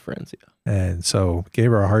got some good friends, yeah. And so gave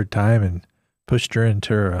her a hard time and pushed her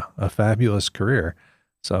into a fabulous career.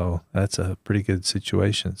 So that's a pretty good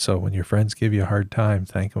situation. So when your friends give you a hard time,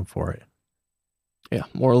 thank them for it. Yeah,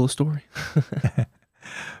 moral of the story.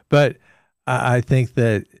 But I think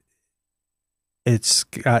that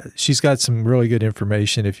she's got some really good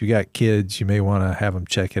information. If you got kids, you may want to have them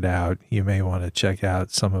check it out. You may want to check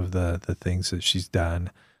out some of the things that she's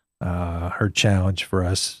done. Her challenge for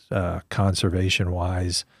us,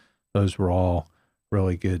 conservation-wise, those were all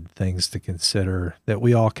really good things to consider, that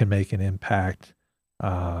we all can make an impact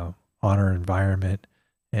on our environment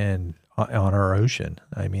and on our ocean.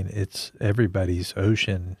 I mean, it's everybody's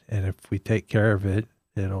ocean, and if we take care of it,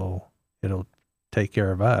 it'll take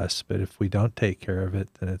care of us. But if we don't take care of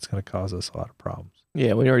it, then it's going to cause us a lot of problems.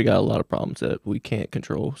 Yeah, we already got a lot of problems that we can't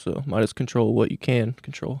control, so might as control what you can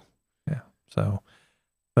control. Yeah. So,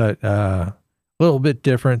 but a little bit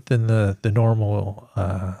different than the normal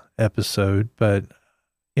episode, but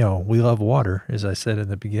we love water, as I said in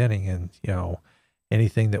the beginning, and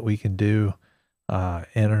anything that we can do in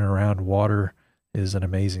and around water is an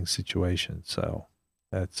amazing situation. So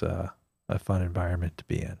that's a fun environment to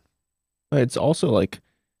be in. It's also like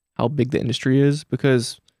how big the industry is,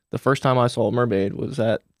 because the first time I saw a mermaid was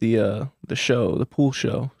at the show, the pool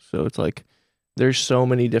show. So it's like there's so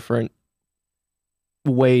many different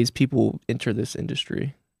ways people enter this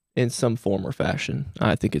industry in some form or fashion.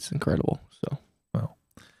 I think it's incredible. So, well,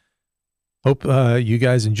 hope you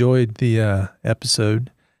guys enjoyed the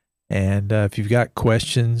episode. And if you've got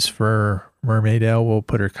questions for Mermaid Elle, we'll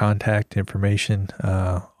put her contact information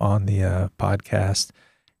on the podcast.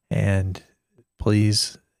 And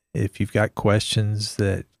please, if you've got questions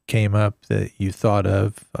that came up that you thought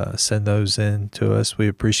of, send those in to us. We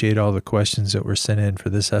appreciate all the questions that were sent in for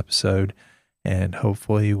this episode. And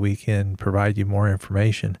hopefully we can provide you more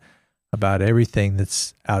information about everything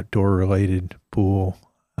that's outdoor related pool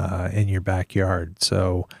in your backyard.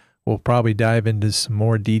 So we'll probably dive into some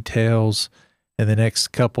more details in the next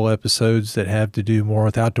couple episodes that have to do more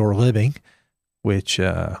with outdoor living, which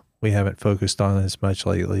we haven't focused on as much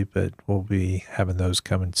lately, but we'll be having those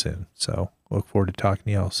coming soon. So look forward to talking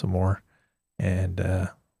to y'all some more, and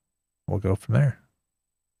we'll go from there.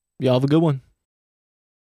 Y'all have a good one.